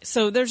me.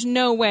 So there's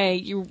no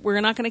way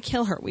we're not going to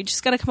kill her. We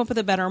just got to come up with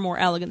a better, more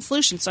elegant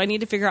solution. So I need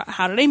to figure out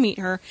how did I meet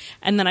her,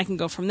 and then I can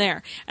go from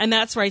there." And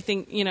that's where I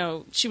think,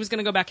 she was going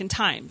to go back in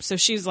time. So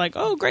she's like,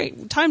 "Oh,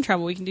 great, time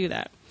travel, we can do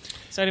that."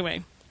 So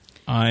anyway.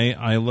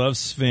 I love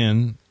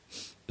Sven.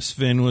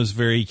 Sven was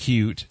very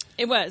cute.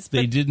 It was.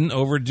 They didn't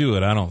overdo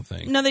it, I don't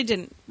think. No, they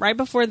didn't. Right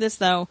before this,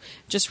 though,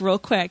 just real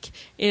quick,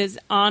 is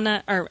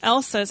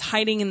Elsa's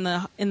hiding in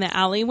the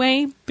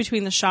alleyway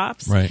between the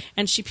shops. Right.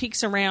 And she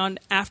peeks around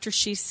after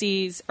she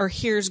sees or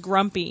hears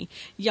Grumpy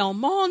yell,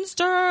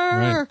 "Monster!"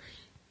 Right.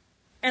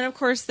 And, of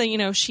course,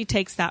 she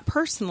takes that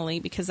personally,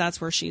 because that's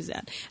where she's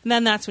at. And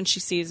then that's when she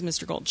sees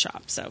Mr. Gold's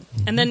shop. So,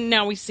 and then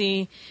now we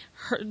see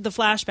the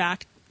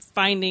flashback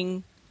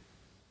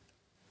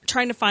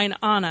trying to find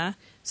Anna.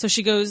 So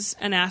she goes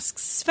and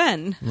asks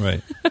Sven,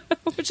 right?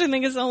 Which I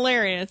think is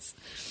hilarious.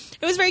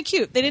 It was very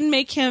cute. They didn't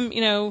make him,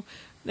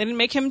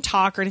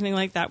 talk or anything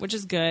like that, which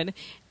is good.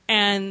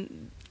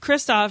 And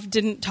Kristoff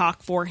didn't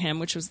talk for him,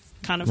 which was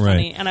kind of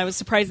funny. And I was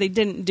surprised they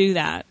didn't do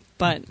that.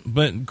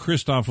 But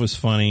Christoph was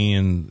funny,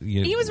 and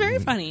he was very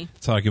funny.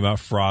 Talking about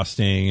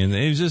frosting, and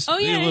it was just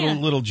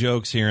little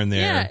jokes here and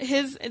there.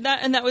 Yeah,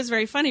 that was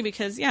very funny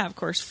because of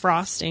course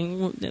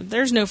frosting.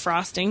 There's no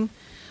frosting.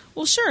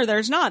 Well, sure,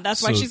 there's not.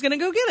 That's why she's going to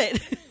go get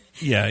it.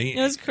 Yeah,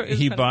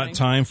 he bought funny.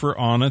 time for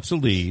Anna to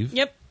leave.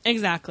 Yep,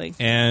 exactly.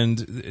 And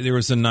there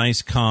was a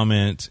nice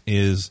comment.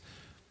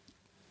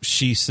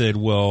 She said,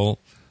 "Well,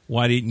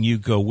 why didn't you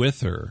go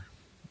with her?"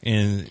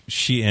 And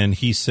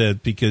he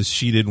said, because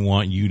she didn't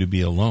want you to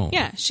be alone.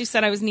 Yeah, she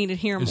said I was needed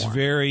here more.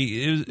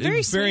 It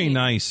was very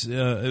nice,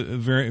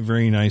 very,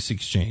 very nice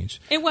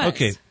exchange. It was.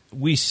 Okay,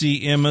 we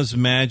see Emma's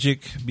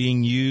magic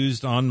being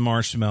used on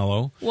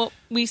Marshmallow. Well,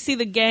 we see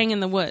the gang in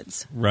the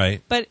woods.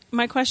 Right. But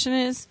my question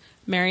is,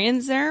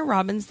 Marion's there,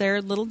 Robin's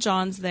there, Little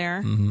John's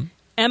there. Mm-hmm.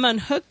 Emma and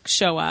Hook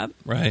show up.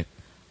 Right.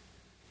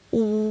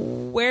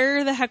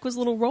 Where the heck was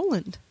little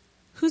Roland?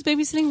 Who's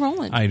babysitting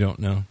Roland? I don't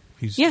know.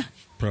 He's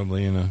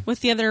probably in a...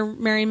 With the other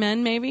merry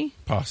men, maybe?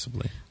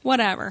 Possibly.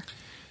 Whatever.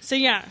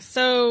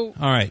 So...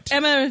 All right.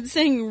 Emma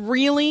saying,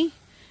 really?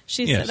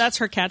 Yes. That's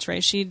her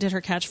catchphrase. She did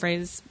her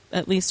catchphrase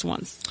at least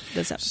once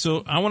this episode.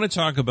 So I want to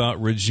talk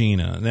about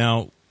Regina.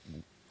 Now,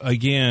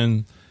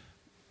 again,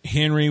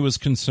 Henry was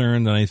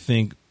concerned, and I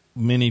think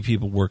many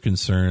people were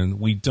concerned.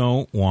 We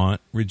don't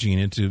want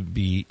Regina to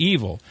be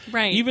evil.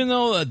 Right. Even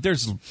though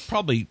there's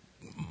probably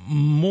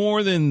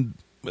more than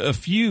a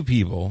few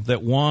people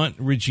that want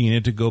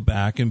Regina to go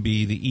back and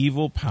be the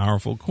evil,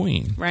 powerful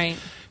queen. Right.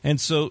 And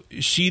so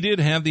she did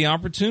have the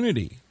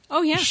opportunity.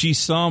 Oh, yeah. She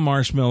saw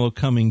Marshmallow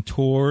coming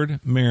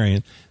toward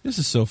Marion. This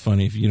is so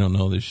funny if you don't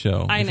know this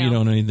show. I know. If you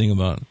don't know anything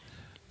about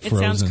Frozen.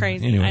 It sounds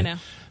crazy. Anyway. I know.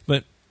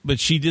 But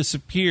she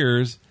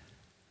disappears,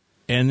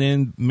 and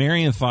then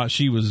Marion thought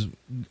she was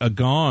a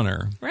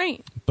goner.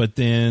 Right. But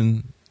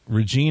then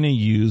Regina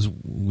used,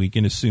 we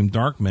can assume,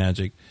 dark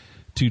magic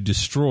to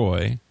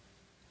destroy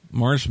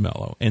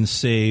Marshmallow and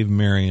save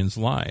Marion's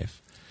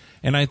life.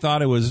 And I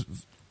thought it was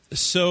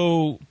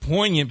so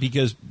poignant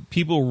because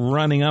people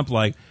running up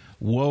like,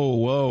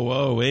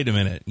 whoa, wait a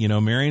minute.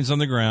 Marion's on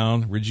the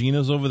ground,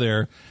 Regina's over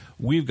there.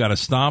 We've got to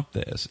stop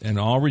this. And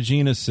all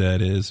Regina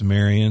said is,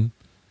 Marion,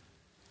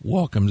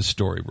 welcome to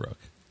Storybrooke.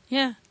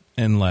 Yeah.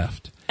 And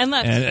left. And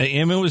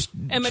Emma was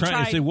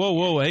trying to say,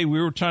 whoa, hey,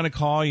 we were trying to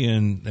call you.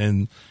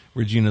 And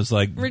Regina's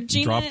like,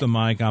 drop the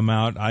mic, I'm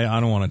out. I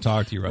don't want to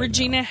talk to you right now.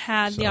 Regina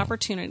had the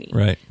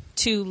opportunity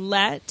to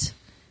let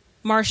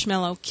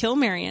Marshmallow kill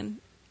Marion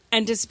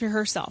and disappear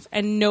herself,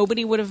 and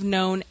nobody would have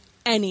known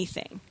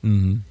anything.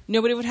 Mm-hmm.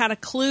 Nobody would have had a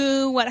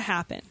clue what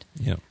happened.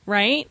 Yep.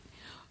 Right?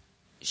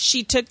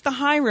 She took the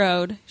high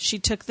road, she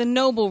took the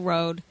noble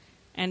road,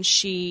 and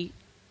she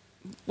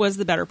was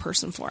the better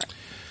person for it.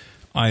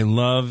 I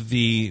love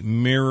the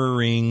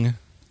mirroring,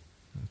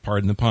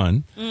 pardon the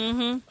pun,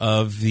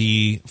 of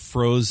the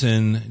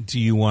Frozen Do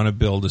You Want to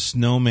Build a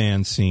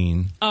Snowman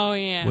scene. Oh,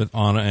 yeah. With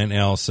Anna and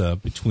Elsa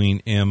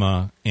between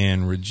Emma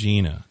and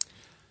Regina.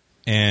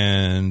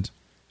 And,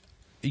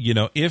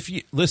 if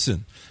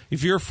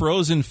you're a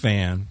Frozen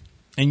fan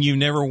and you've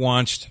never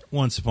watched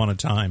Once Upon a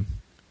Time,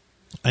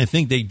 I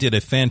think they did a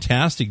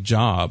fantastic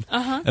job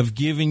of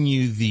giving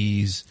you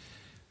these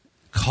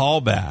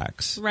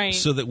callbacks, right?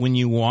 So that when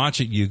you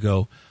watch it, you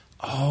go,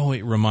 "Oh,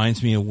 it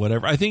reminds me of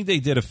whatever." I think they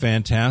did a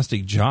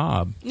fantastic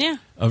job,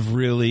 of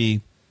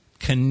really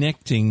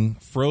connecting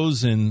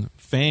Frozen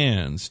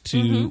fans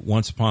to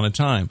Once Upon a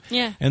Time,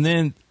 And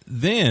then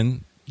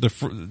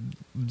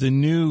the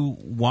new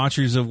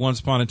watchers of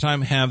Once Upon a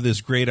Time have this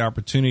great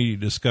opportunity to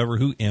discover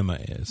who Emma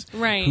is,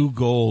 right? Who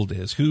Gold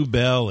is, who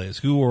Belle is,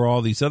 who are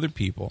all these other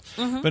people.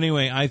 But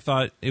anyway, I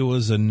thought it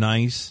was a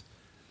nice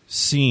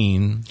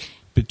scene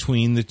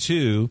between the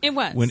two. It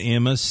was. When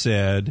Emma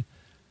said,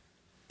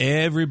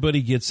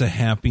 everybody gets a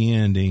happy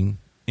ending,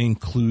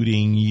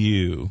 including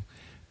you.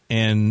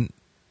 And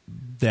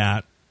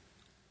that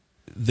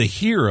the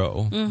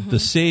hero, the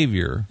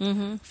savior,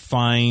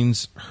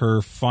 finds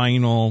her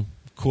final,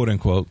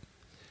 quote-unquote,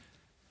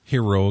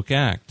 heroic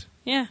act.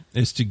 Yeah.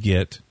 Is to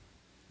get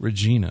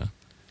Regina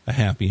a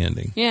happy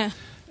ending. Yeah.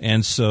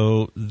 And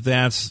so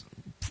that's,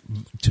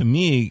 to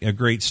me, a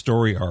great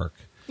story arc.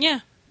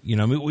 Yeah.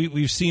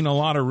 We've seen a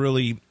lot of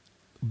really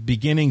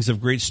beginnings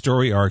of great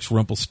story arcs,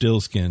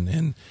 Rumpelstiltskin,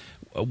 and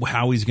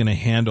how he's going to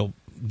handle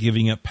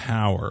giving up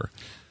power,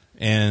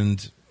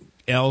 and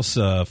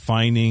Elsa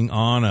finding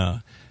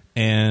Anna,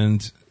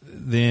 and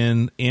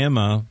then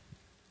Emma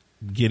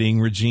getting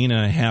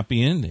Regina a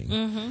happy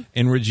ending.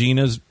 And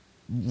Regina's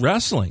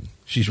wrestling.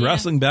 She's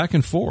wrestling back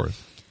and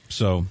forth.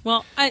 So,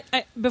 well,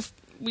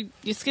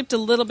 you skipped a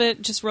little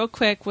bit, just real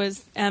quick,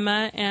 was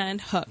Emma and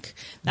Hook,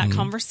 that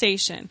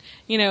conversation.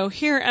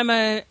 Here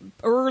Emma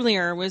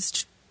earlier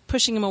was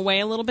pushing him away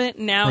a little bit.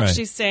 Now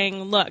she's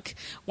saying, look,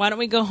 why don't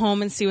we go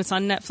home and see what's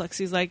on Netflix?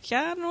 He's like,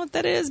 yeah, I don't know what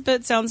that is,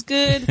 but it sounds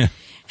good.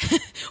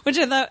 Which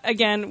I thought,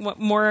 again,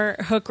 more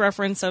Hook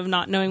reference of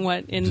not knowing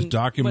what in the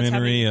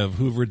documentary of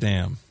Hoover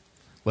Dam.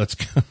 Let's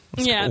go.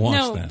 Go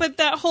watch that. But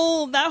that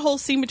whole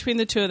scene between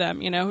the two of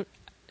them,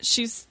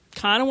 she's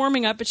kind of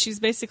warming up, but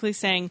she's basically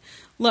saying,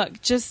 look,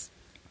 just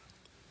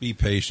Be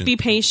patient. Be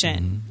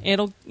patient.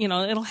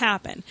 It'll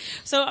happen.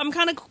 So I'm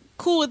kind of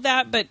cool with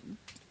that, but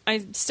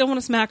I still want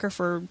to smack her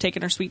for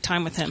taking her sweet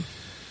time with him.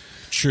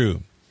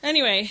 True.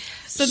 Anyway,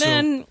 so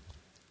then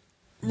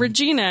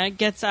Regina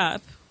gets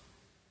up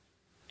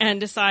and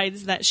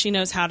decides that she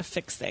knows how to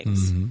fix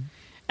things. Mm-hmm.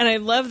 And I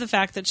love the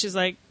fact that she's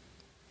like,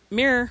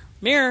 mirror,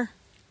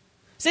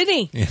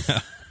 Sydney.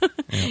 Yeah.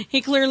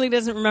 He clearly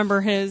doesn't remember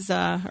his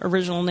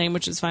original name,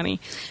 which is funny.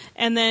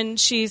 And then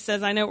she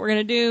says, I know what we're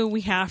going to do.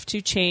 We have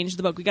to change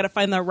the book. We got to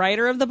find the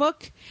writer of the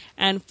book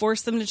and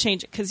force them to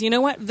change it. Because you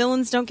know what?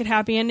 Villains don't get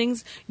happy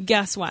endings.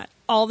 Guess what?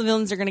 All the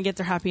villains are going to get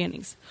their happy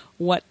endings.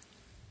 What?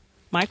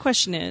 My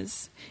question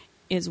is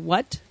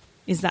what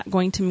is that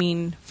going to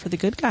mean for the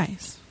good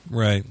guys?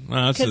 Right.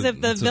 Because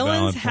if the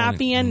villain's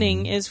happy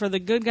ending is for the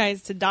good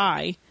guys to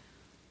die,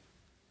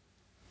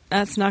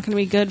 that's not going to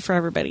be good for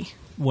everybody.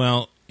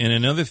 Well, and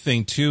another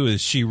thing, too,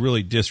 is she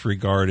really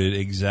disregarded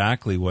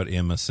exactly what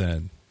Emma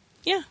said.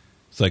 Yeah.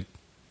 It's like,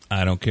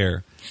 I don't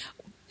care.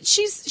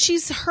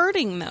 She's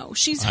hurting, though.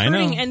 She's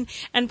hurting. I know.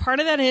 And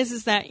part of that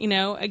is that,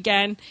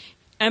 again,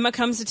 Emma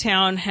comes to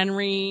town.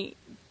 Henry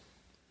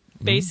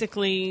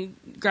basically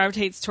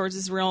gravitates towards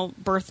his real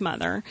birth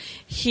mother.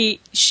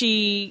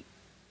 She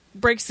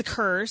breaks the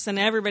curse and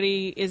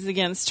everybody is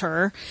against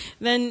her.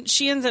 Then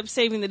she ends up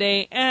saving the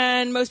day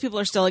and most people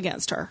are still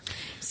against her.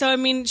 So I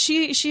mean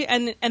she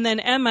and then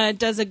Emma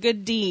does a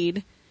good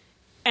deed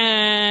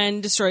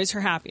and destroys her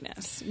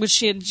happiness, which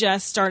she had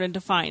just started to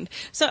find.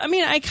 So I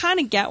mean I kind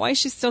of get why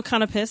she's still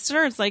kind of pissed at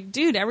her. It's like,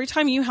 dude, every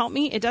time you help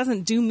me it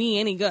doesn't do me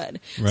any good.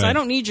 Right. So I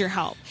don't need your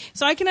help.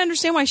 So I can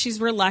understand why she's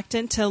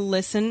reluctant to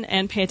listen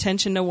and pay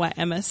attention to what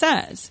Emma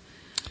says.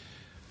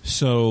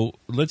 So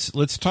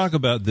let's talk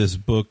about this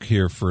book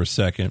here for a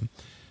second.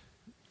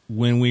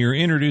 When we were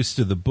introduced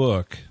to the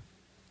book,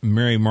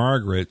 Mary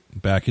Margaret,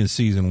 back in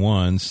season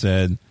 1,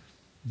 said,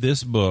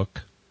 this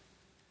book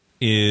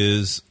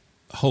is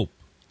hope.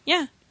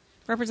 Yeah.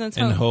 Represents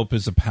hope. And hope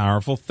is a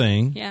powerful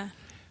thing. Yeah.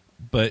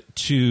 But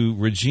to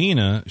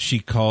Regina, she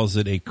calls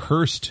it a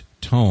cursed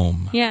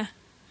tome. Yeah.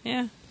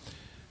 Yeah.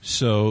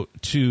 So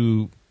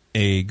to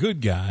a good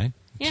guy,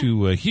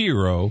 to a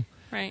hero,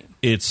 right,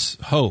 it's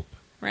hope.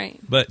 Right.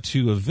 But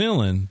to a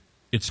villain,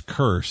 it's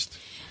cursed.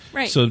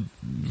 Right. So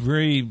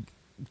very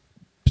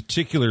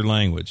particular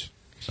language.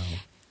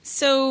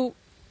 So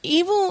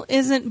evil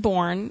isn't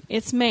born,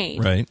 it's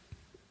made. Right.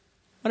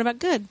 What about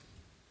good?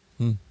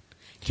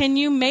 Can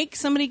you make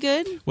somebody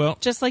good? Well,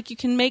 just like you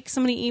can make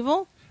somebody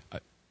evil?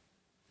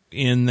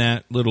 In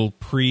that little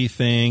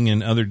pre-thing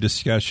and other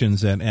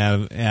discussions that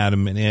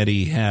Adam and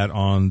Eddie had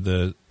on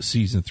the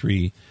season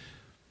 3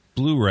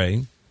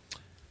 Blu-ray,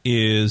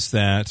 is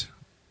that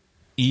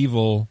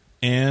evil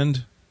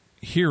and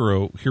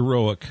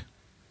heroic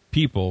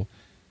people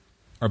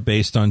are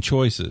based on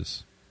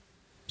choices.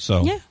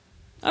 So yeah,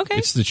 okay,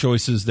 it's the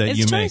choices that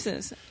you make.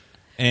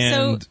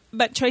 And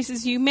but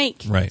choices you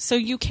make, right? So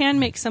you can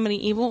make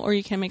somebody evil, or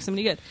you can make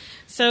somebody good.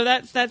 So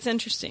that's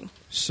interesting.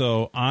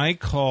 So I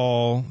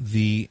call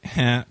the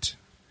hat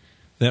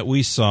that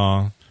we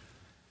saw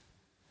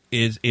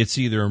it's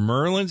either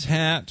Merlin's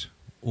hat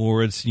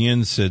or it's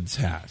Yensid's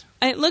hat.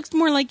 It looked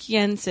more like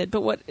Yensid,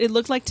 but what it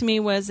looked like to me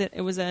was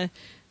it was a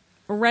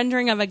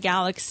rendering of a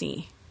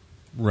galaxy,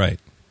 right,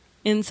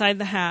 inside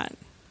the hat.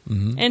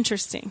 Mm-hmm.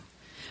 Interesting.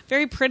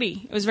 Very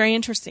pretty. It was very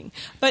interesting.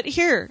 But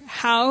here,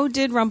 how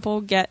did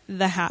Rumpel get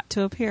the hat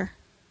to appear?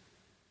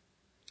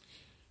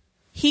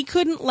 He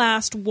couldn't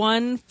last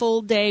one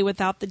full day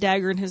without the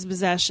dagger in his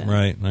possession.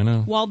 Right, I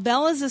know. While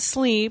Bella's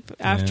asleep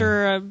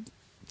after a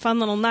fun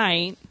little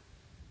night,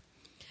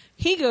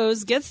 he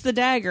goes, gets the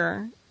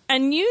dagger,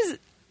 and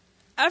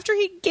after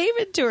he gave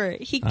it to her,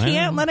 he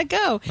can't let it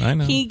go. I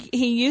know. He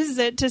uses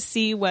it to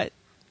see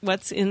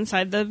what's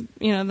inside the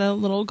the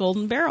little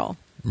golden barrel.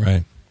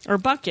 Right. Or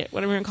bucket,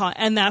 whatever you want to call it.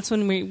 And that's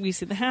when we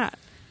see the hat.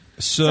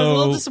 So I was a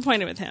little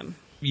disappointed with him.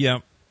 Yeah.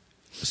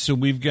 So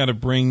we've got to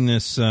bring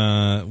this,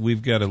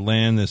 we've got to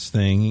land this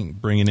thing,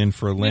 bring it in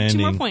for a landing.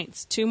 We have 2 more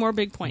points. 2 more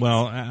big points.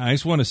 Well, I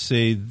just want to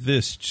say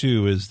this,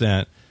 too, is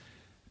that,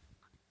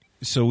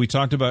 so we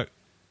talked about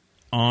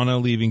Anna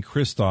leaving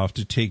Kristoff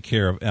to take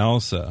care of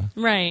Elsa.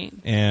 Right.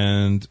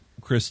 And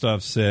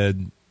Kristoff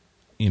said,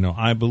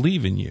 I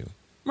believe in you.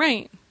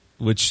 Right.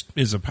 Which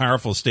is a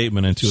powerful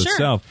statement into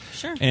itself.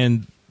 Sure.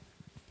 And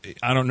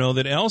I don't know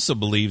that Elsa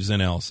believes in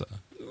Elsa.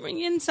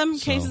 In some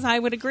cases, I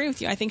would agree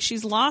with you. I think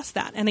she's lost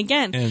that. And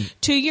again,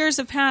 2 years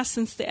have passed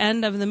since the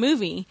end of the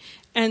movie.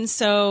 And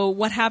so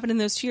what happened in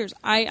those 2 years?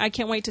 I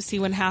can't wait to see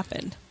what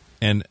happened.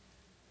 And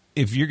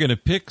if you're going to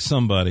pick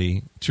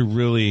somebody to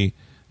really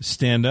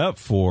stand up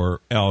for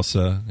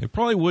Elsa, it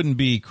probably wouldn't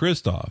be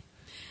Kristoff.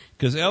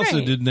 Because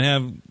Elsa didn't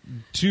have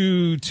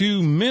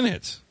two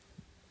minutes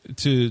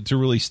to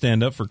really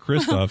stand up for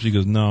Kristoff. She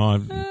goes,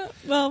 no,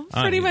 well,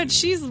 pretty much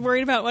she's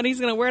worried about what he's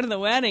going to wear to the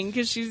wedding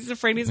because she's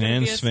afraid he's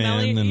going to be a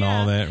smelly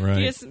all that, right?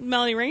 Be a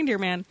smelly reindeer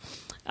man.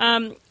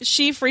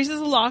 She freezes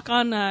the lock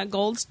on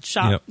Gold's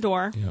shop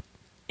door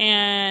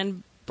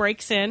and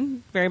breaks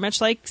in, very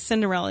much like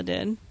Cinderella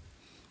did,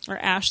 or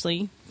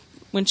Ashley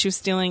when she was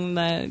stealing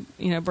the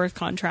birth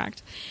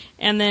contract,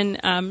 and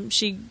then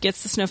she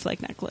gets the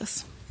snowflake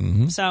necklace.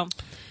 Mm-hmm. So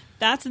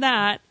that's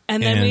that,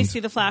 and then we And- see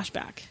the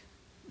flashback,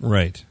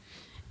 Right.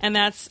 and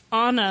that's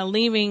Anna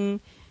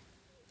leaving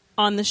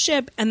on the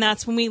ship, and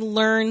that's when we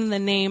learn the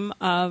name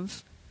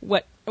of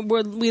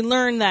we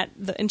learn that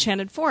the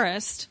Enchanted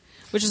Forest,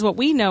 which is what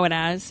we know it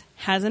as,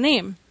 has a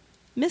name,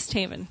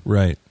 Misthaven.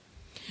 Right.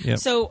 Yep.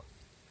 So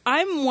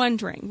I'm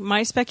wondering,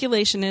 my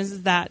speculation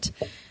is that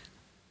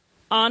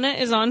Anna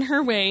is on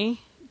her way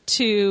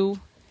to,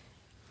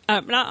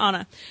 not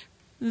Anna,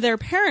 their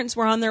parents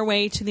were on their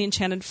way to the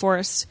Enchanted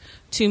Forest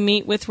to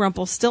meet with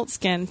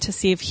Rumpelstiltskin to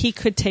see if he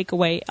could take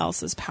away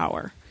Elsa's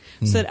power.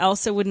 So that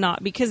Elsa would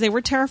not, because they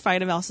were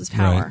terrified of Elsa's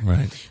power.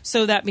 Right.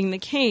 So that being the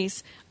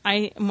case,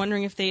 I am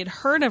wondering if they had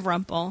heard of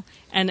Rumpel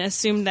and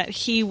assumed that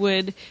he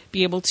would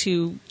be able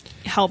to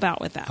help out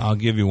with that. I'll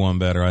give you one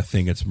better. I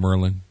think it's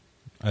Merlin.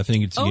 I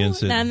think it's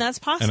against it. Then that's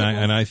possible.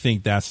 And I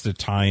think that's the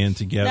tie-in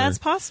together. That's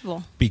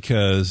possible.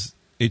 Because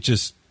it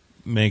just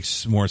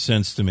makes more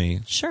sense to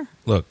me. Sure.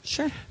 Look,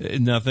 Sure.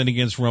 nothing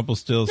against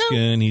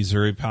Rumpelstiltskin. No. He's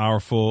very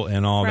powerful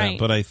and all Right. that.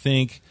 But I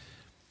think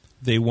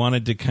they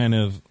wanted to kind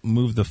of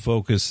move the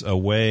focus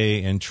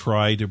away and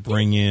try to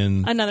bring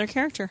in... Another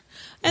character.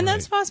 And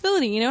that's a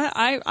possibility. You know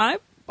what?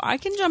 I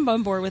can jump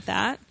on board with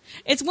that.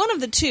 It's one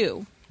of the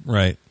two.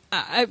 Right.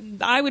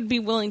 I would be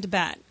willing to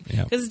bet.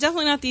 Yeah. Because it's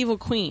definitely not the evil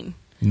queen.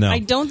 No. I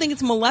don't think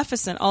it's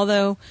Maleficent,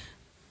 although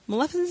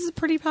Maleficent is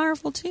pretty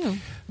powerful too.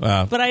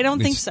 But I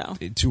don't think so.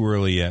 Too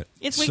early yet.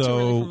 It's way too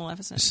early for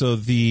Maleficent. So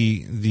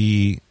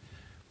the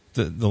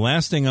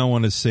last thing I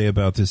want to say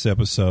about this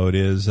episode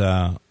is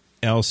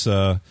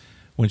Elsa,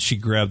 when she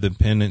grabbed the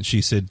pendant,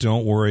 she said,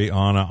 "Don't worry,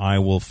 Anna, I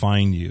will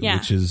find you," Yeah.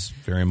 which is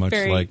very much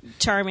Very like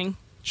charming.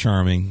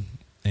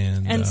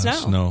 and Snow.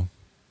 Snow.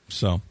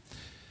 So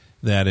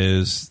that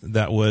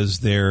was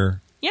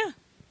their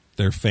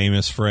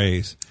famous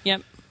phrase.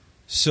 Yep.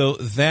 So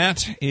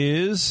that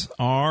is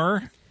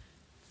our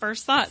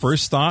First thoughts.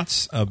 first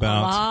thoughts A lot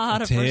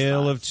about of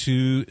Tale first of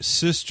Two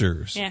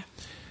Sisters. Yeah.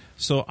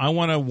 So I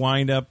want to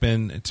wind up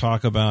and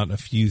talk about a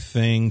few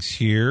things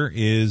here.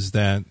 Is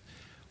that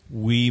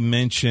we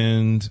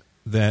mentioned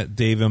that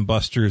Dave &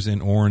 Buster's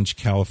in Orange,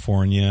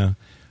 California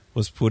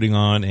was putting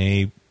on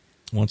a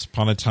Once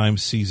Upon a Time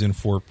Season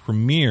 4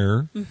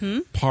 premiere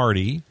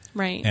party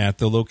Right. at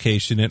the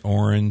location at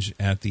Orange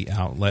at the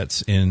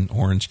outlets in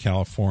Orange,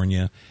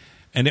 California.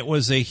 And it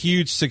was a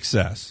huge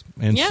success.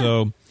 And Yeah.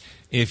 so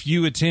if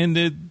you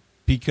attended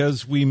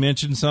because we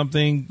mentioned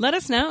something, Let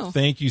us know.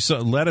 thank you.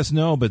 Let us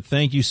know, but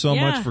thank you so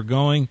Yeah. much for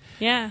going.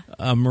 Yeah.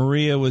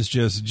 Maria was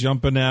just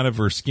jumping out of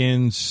her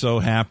skin, so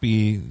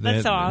happy that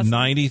That's so awesome.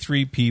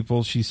 93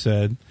 people, she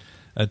said,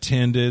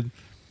 attended,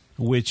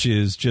 which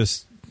is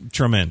just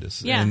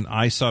tremendous. Yeah. And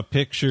I saw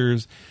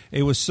pictures.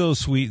 It was so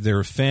sweet. There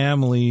were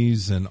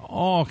families and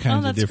all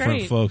kinds of that's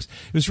different great. folks.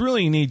 It was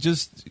really neat,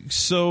 just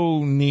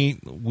so neat.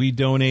 We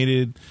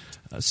donated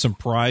some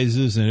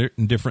prizes and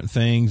different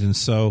things, and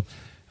so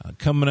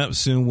coming up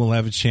soon, we'll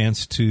have a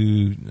chance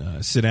to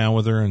sit down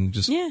with her and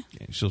just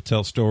she'll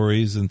tell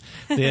stories. And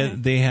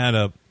they had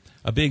a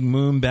big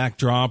moon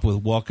backdrop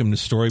with "Welcome to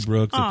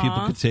Storybrooke" that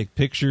people could take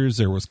pictures.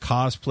 There was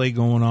cosplay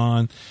going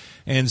on,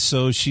 and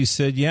so she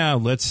said, "Yeah,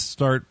 let's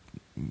start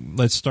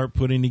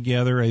putting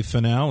together a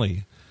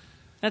finale."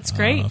 That's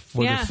great.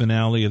 For the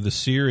finale of the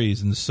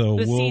series, and so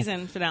The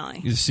season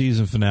finale. The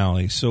season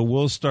finale. So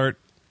we'll start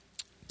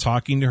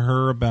talking to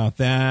her about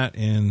that,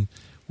 and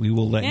we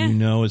will let you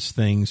know as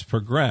things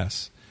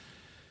progress.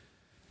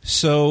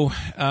 So,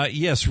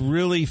 yes,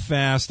 really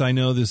fast. I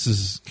know this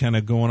is kind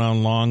of going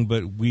on long,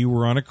 but we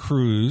were on a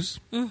cruise,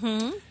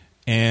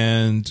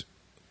 and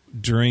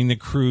during the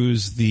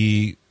cruise,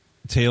 the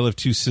Tale of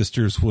Two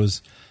Sisters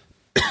was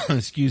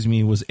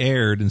was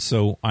aired, and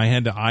so I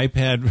had to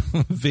iPad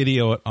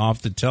video it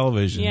off the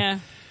television. Yeah.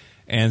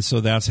 And so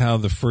that's how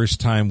the first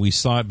time we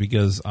saw it,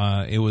 because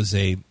it was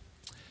a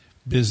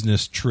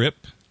business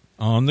trip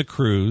on the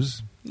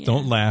cruise. Yeah.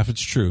 Don't laugh,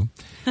 it's true.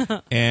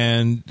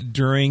 And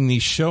during the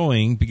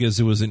showing, because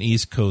it was an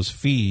East Coast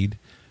feed,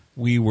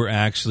 we were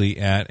actually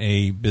at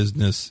a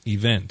business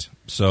event.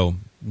 So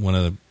one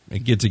of a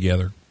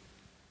get-together.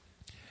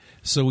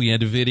 So we had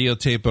to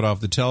videotape it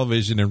off the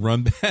television and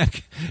run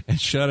back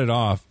and shut it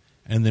off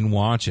and then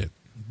watch it.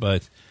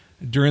 But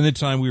during the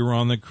time we were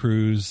on the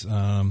cruise,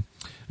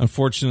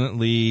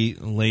 unfortunately,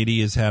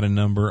 Lady has had a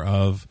number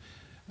of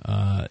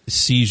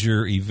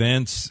seizure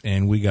events,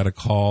 and we got a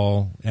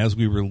call as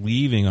we were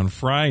leaving on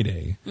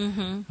Friday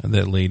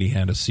that Lady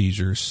had a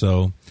seizure.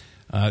 So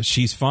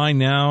she's fine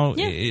now.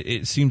 Yeah.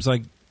 It seems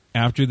like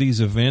after these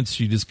events,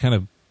 she just kind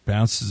of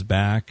bounces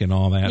back and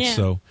all that. Yeah.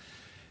 So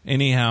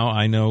anyhow,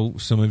 I know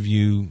some of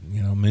you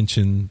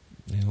mentioned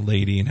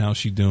Lady and how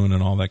she's doing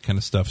and all that kind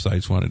of stuff, so I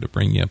just wanted to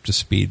bring you up to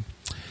speed.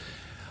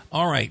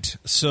 All right,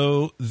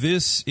 so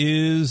this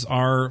is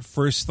our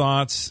first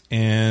thoughts,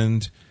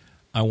 and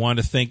I want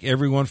to thank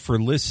everyone for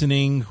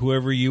listening,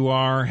 whoever you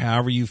are,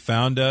 however you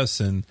found us,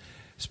 and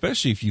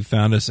especially if you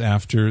found us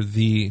after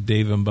the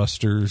Dave &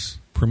 Buster's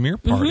premiere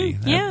party.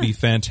 That'd be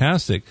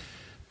fantastic.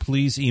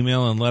 please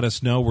email and let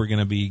us know. We're going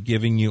to be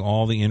giving you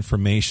all the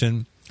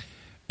information.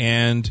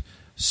 And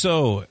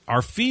so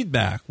our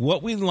feedback,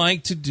 what we'd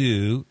like to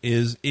do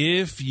is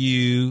if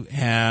you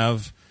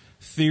have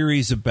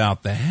theories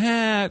about the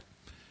hat,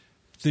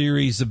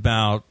 theories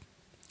about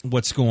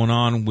what's going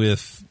on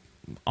with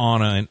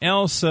Anna and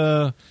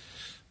Elsa,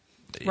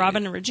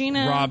 Robin and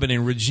Regina, Luke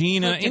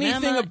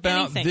anything Emma,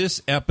 about anything.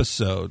 this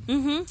episode,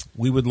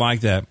 we would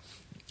like that.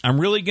 I'm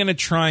really going to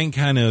try and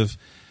kind of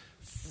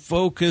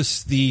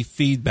focus the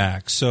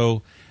feedback.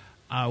 So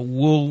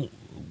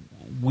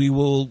we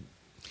will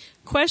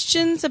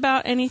questions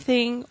about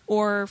anything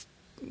or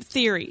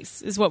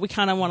theories is what we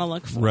kind of want to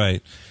look for.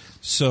 Right.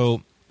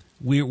 So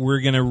we're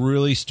going to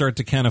really start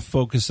to kind of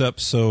focus up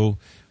so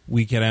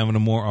we can have a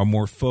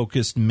more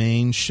focused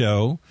main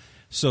show.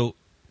 So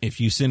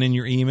if you send in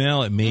your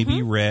email, it may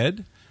be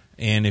read.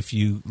 And if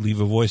you leave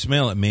a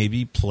voicemail, it may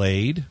be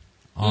played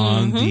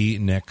on the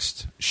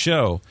next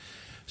show.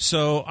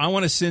 So I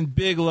want to send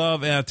big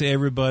love out to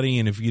everybody.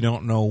 And if you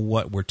don't know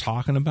what we're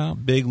talking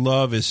about, big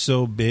love is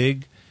so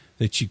big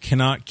that you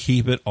cannot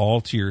keep it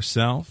all to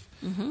yourself.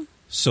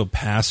 So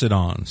pass it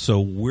on. So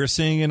we're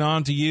sending it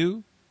on to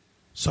you.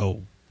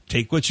 So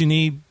take what you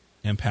need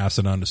and pass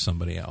it on to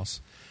somebody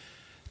else.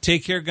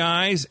 Take care,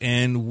 guys,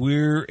 and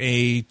we're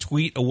a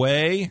tweet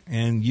away,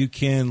 and you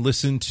can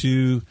listen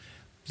to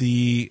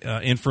the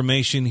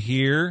information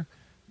here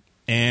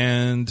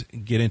and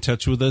get in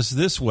touch with us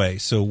this way.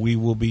 So we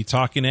will be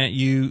talking at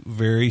you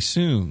very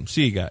soon.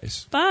 See you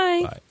guys.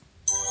 Bye. Bye.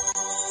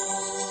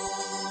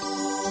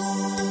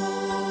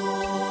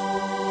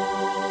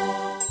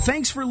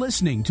 Thanks for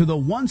listening to the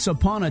Once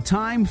Upon a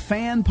Time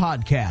Fan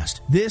Podcast.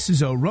 This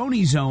is a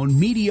Roni Zone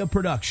media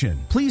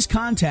production. Please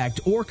contact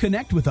or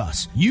connect with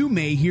us. You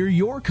may hear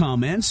your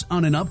comments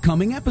on an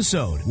upcoming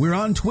episode. We're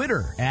on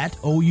Twitter at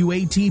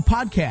OUAT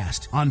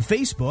Podcast, on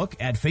Facebook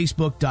at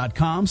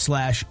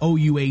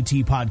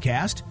facebook.com/OUAT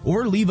Podcast,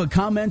 or leave a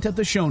comment at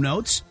the show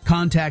notes.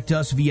 Contact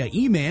us via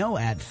email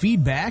at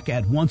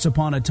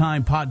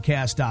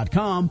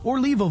feedback@onceuponatimepodcast.com, or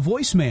leave a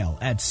voicemail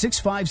at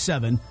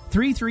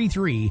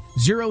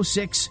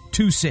 657-333-0626.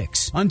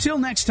 Until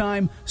next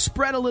time,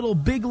 spread a little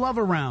big love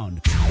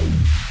around.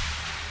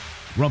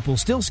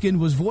 Rumpelstiltskin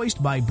was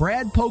voiced by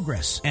Brad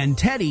Pogras, and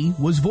Teddy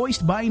was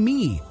voiced by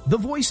me, the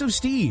voice of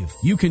Steve.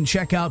 You can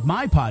check out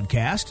my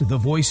podcast, The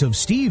Voice of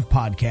Steve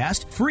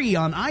Podcast, free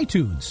on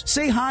iTunes.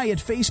 Say hi at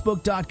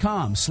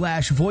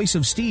facebook.com/Voice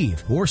of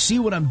Steve, or see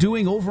what I'm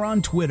doing over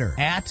on Twitter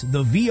at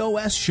The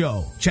VOS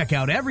Show. Check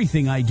out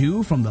everything I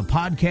do, from the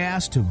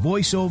podcast to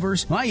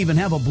voiceovers. I even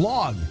have a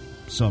blog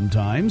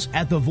sometimes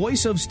at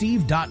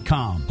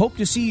thevoiceofsteve.com. Hope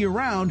to see you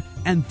around,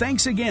 and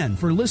thanks again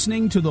for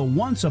listening to the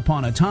Once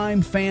Upon a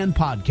Time Fan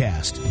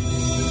Podcast.